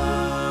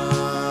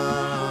sun's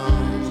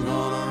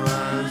gonna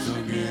rise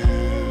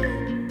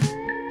again.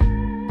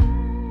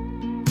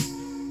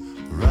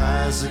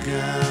 Rise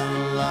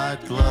again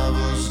like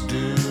lovers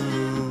do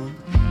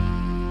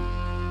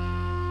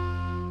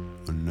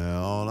when they're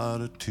all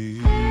out of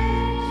tears.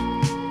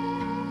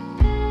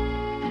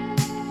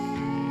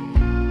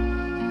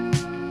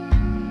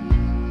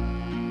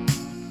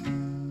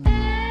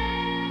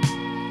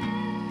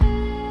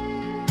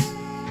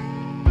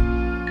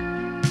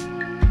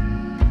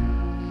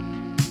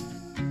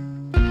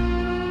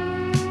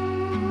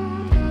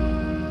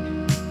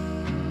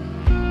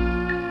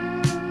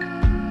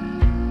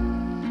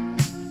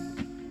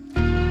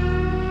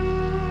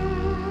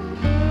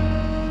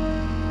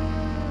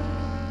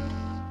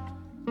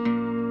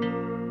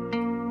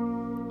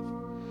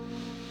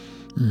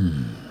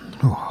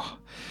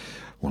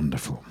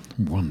 Wonderful,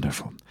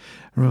 wonderful.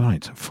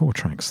 Right, 4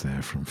 tracks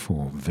there from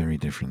 4 very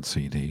different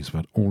CDs,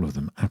 but all of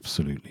them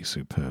absolutely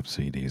superb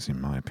CDs in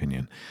my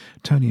opinion.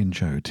 Tony and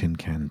Joe, Tin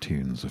Can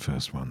Tunes, the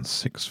first one,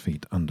 6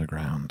 Feet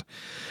Underground.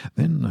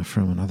 Then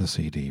from another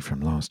CD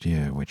from last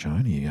year, which I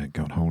only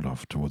got hold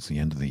of towards the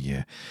end of the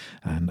year,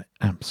 an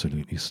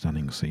absolutely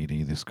stunning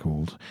CD, this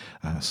called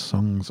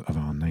Songs of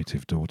Our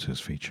Native Daughters,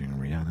 featuring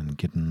Rhiannon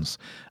Giddens,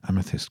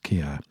 Amethyst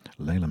Kia,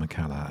 Layla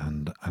McCalla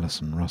and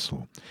Alison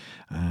Russell.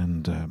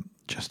 And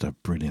just a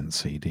brilliant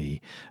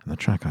CD, and the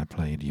track I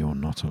played, You're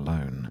Not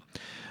Alone.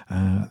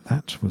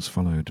 That was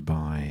followed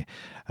by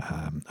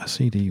a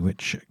CD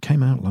which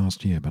came out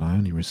last year, but I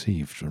only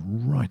received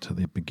right at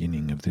the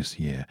beginning of this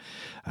year.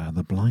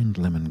 The Blind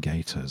Lemon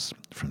Gators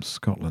from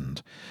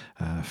Scotland,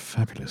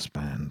 fabulous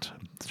band,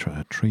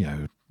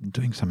 trio,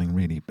 doing something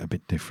really a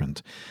bit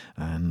different,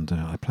 and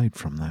I played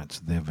from that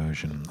their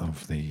version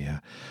of the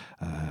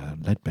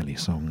Leadbelly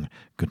song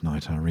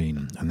Goodnight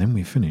Irene, and then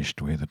we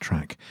finished with a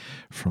track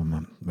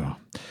from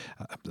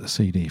a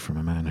CD from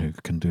a man who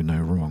can do no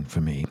wrong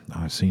for me.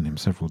 I've seen him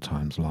several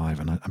times live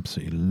and I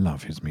absolutely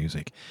love his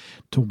music.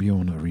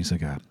 Torbjorn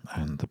Risager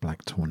and the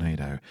Black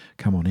Tornado.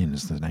 Come On In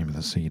is the name of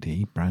the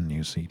CD, brand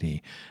new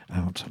CD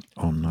out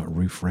on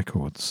Roof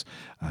Records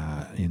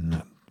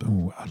in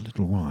a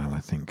little while, I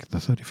think, the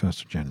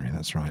 31st of January,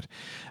 that's right.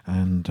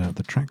 And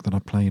the track that I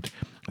played,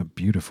 a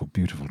beautiful,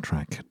 beautiful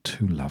track,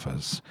 Two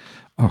Lovers.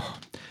 Oh,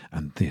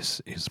 and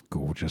this is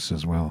gorgeous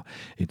as well.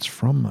 It's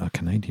from a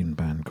Canadian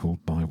band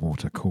called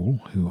Bywater Call,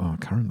 who are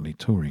currently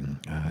touring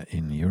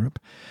in Europe,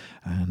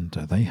 and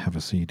they have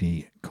a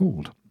CD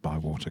called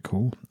Bywater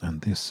Call,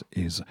 and this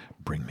is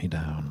Bring Me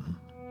Down.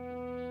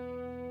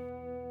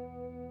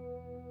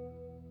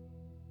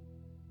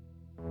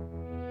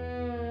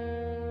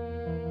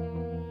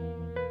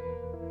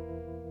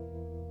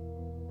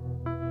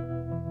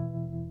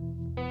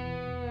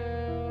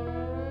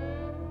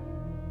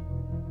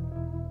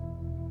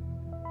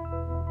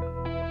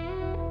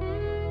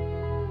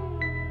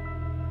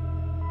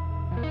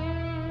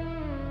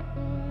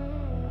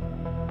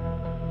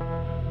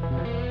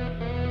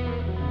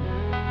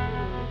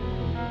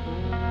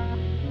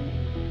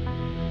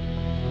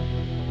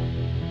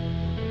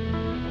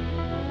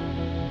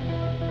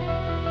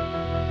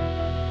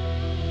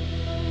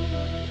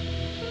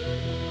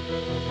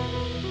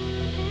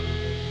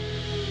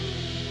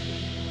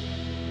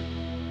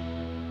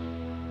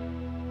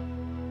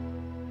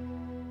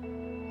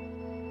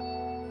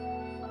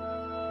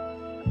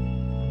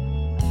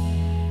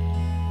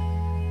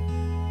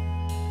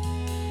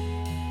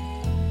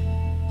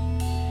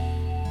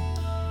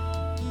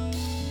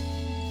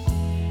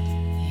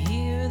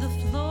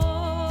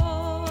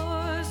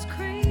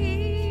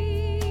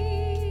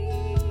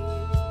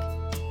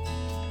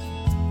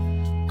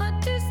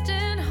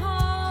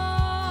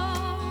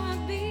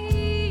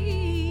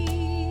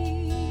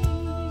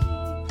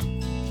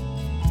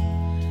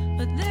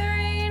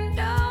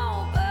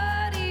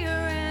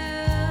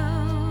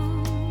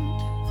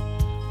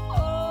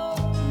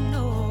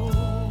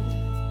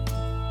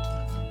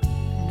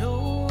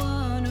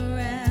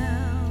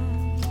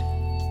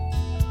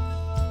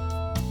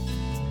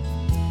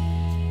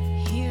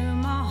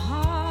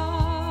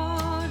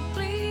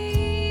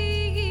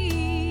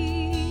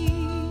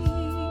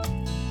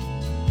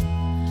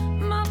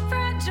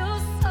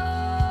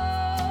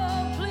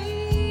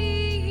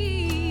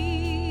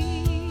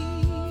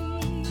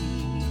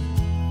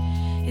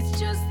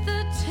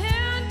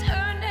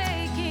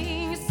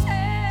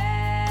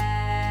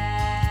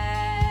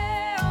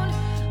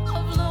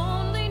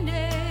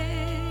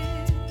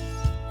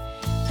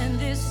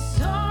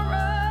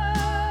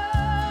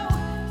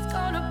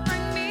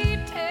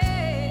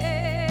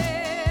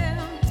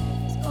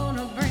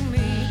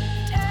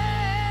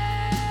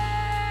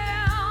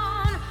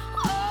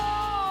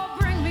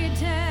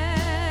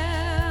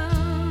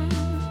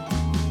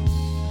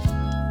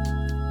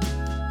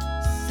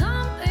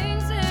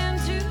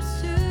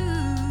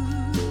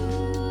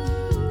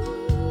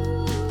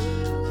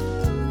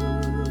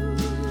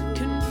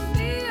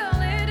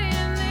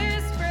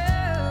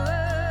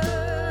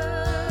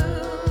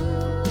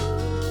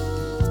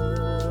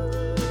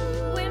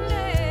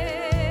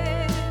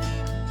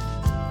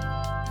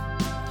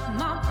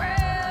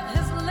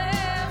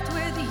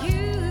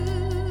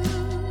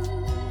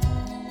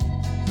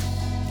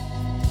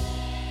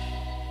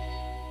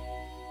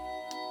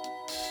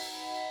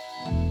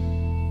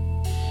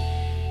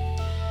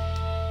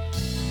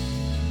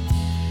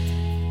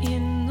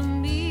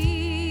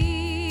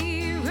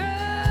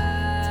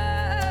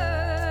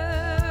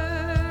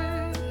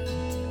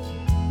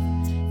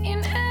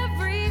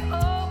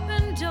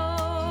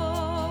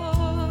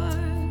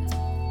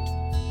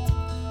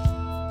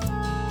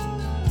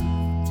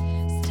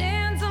 Stand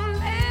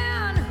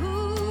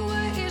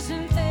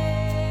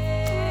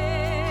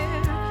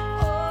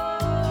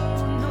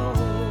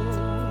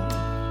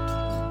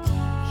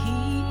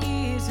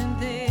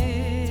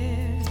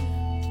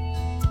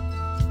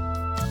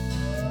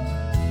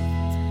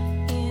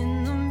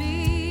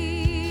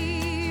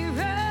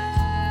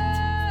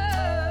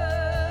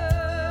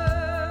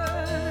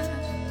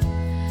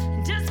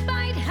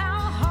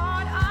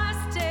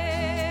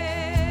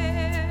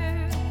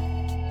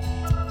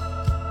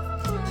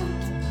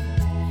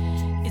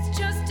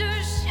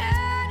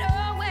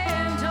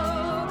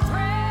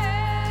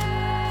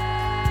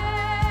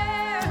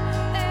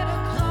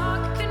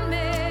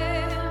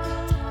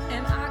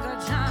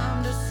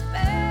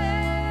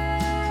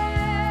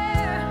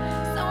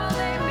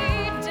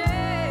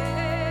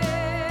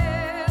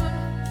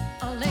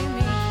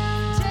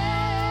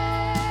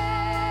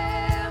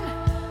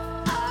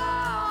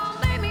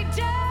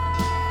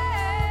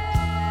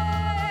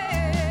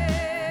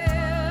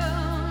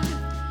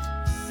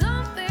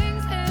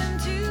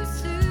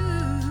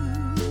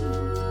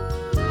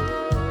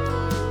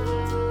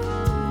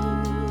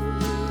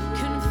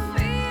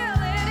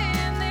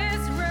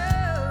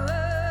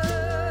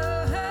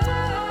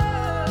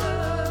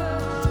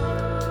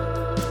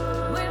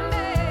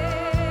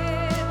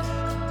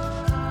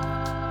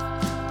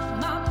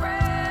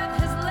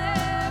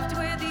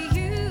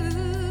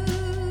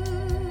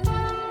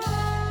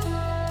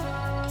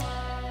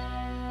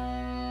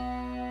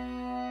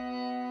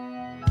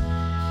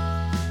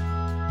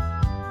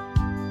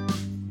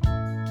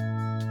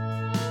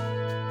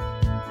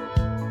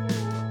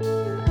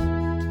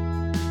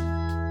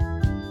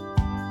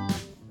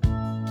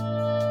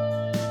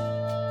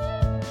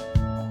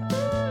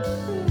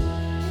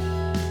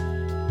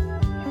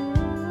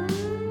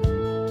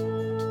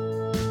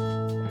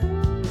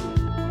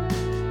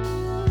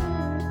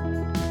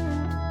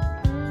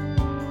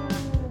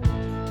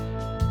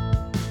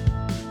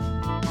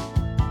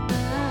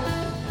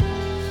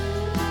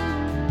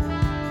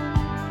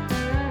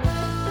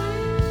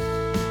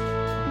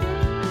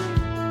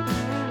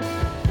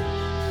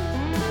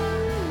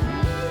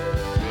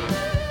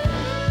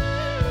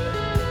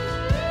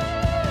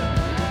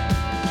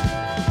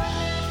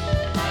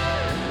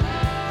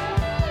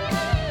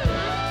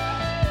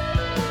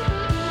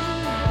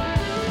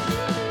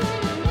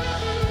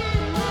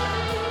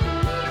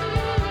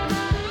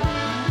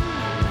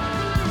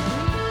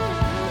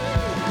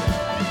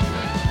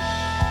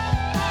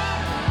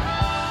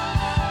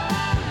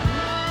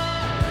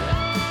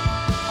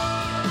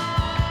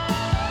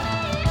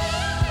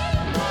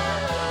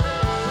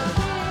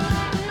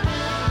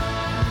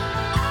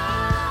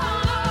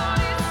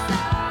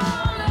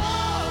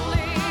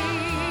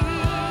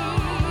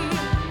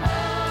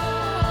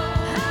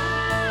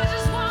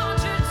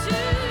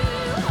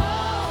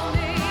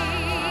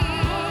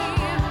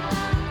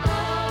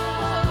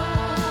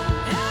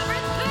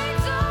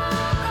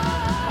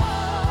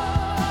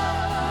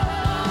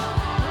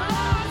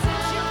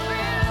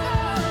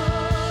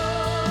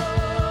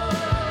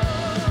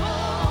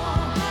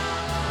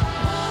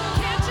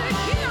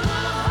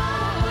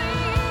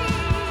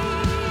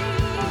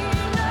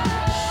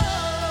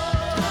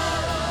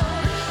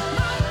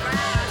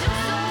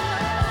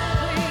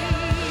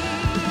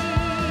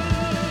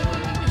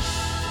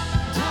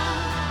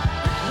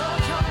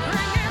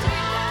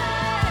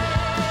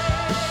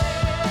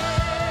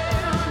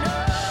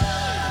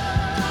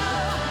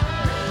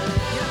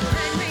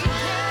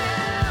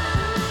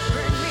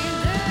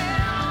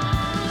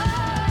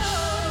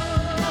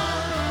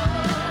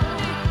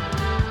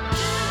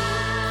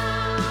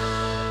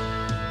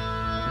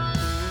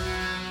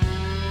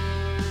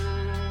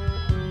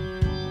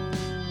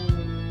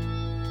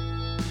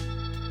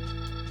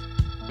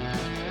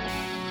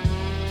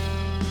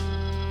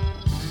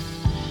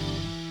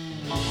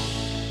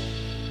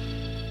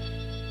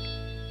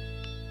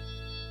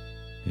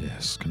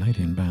Yes,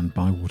 Canadian band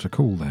Bywater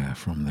Call there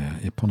from their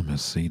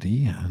eponymous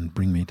CD and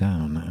Bring Me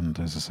Down. And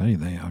as I say,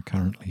 they are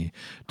currently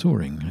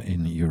touring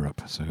in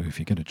Europe. So if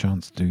you get a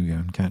chance, do go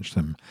and catch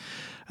them.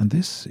 And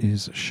this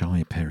is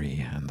Shy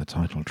Perry and the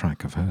title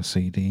track of her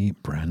CD,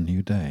 Brand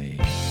New Day.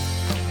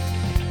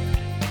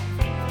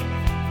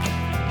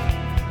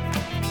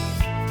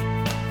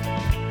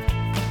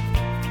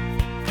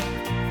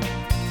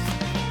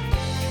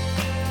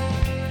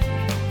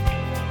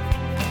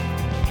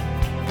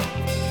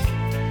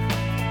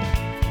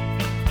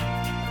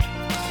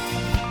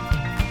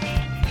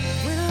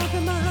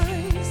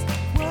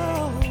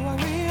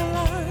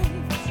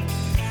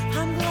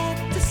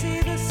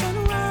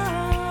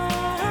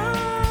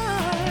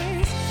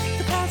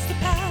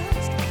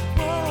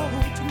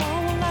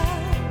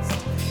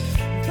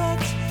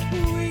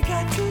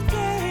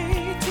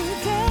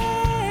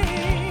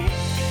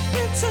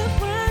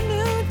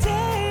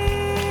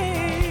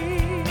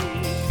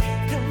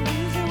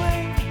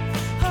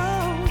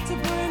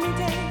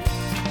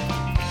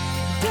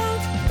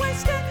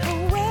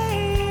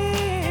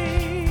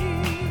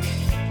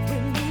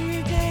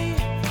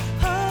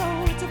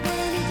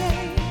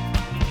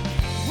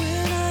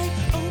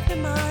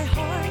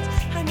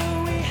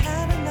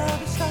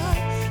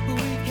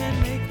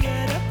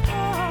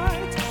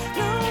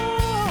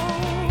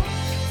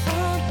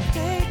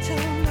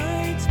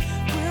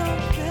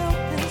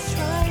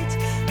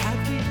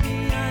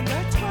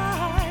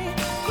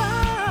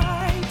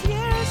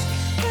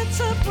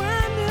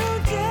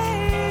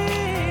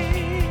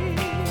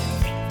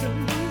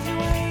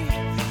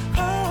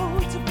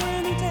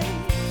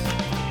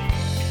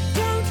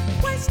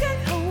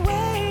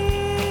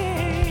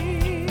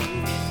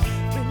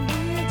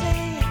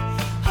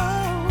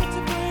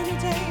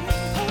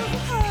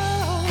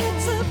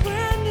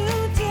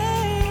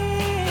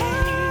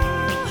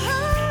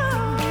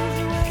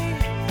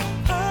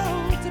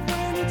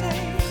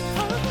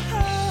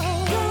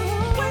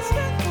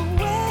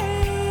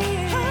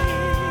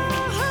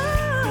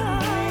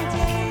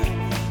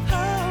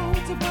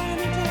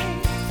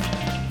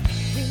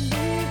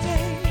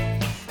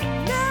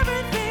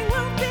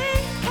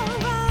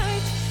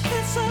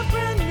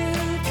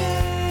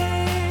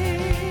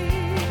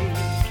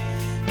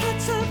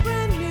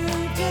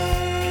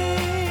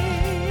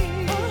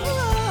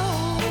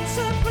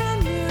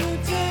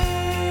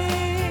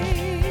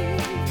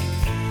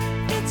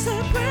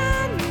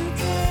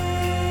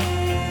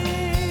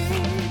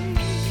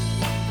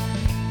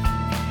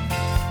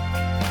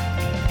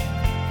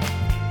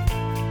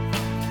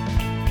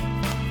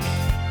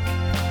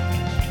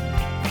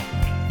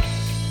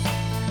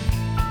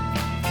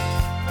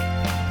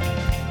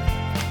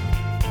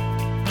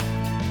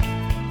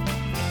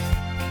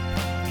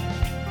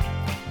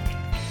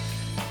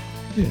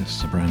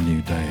 Yes, A Brand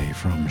New Day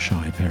from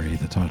Shy Perry,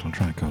 the title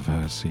track of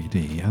her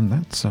CD, and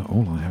that's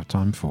all I have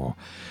time for.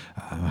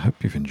 I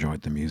hope you've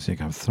enjoyed the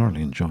music. I've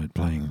thoroughly enjoyed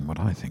playing what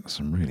I think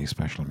some really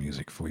special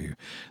music for you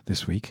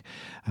this week,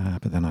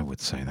 but then I would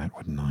say that,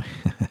 wouldn't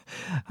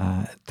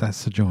I?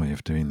 That's the joy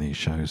of doing these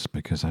shows,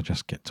 because I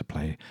just get to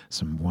play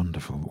some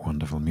wonderful,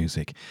 wonderful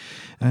music.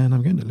 And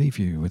I'm going to leave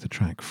you with a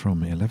track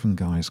from 11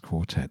 Guys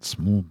Quartet,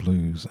 Small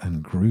Blues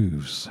and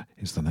Grooves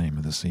is the name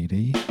of the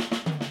CD.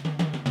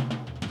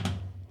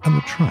 And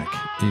the track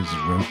is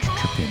Road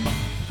Trippin'.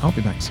 I'll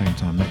be back same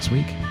time next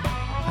week.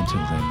 Until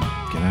then,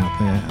 get out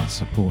there and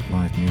support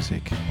live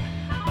music.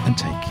 And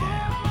take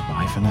care.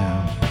 Bye for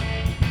now.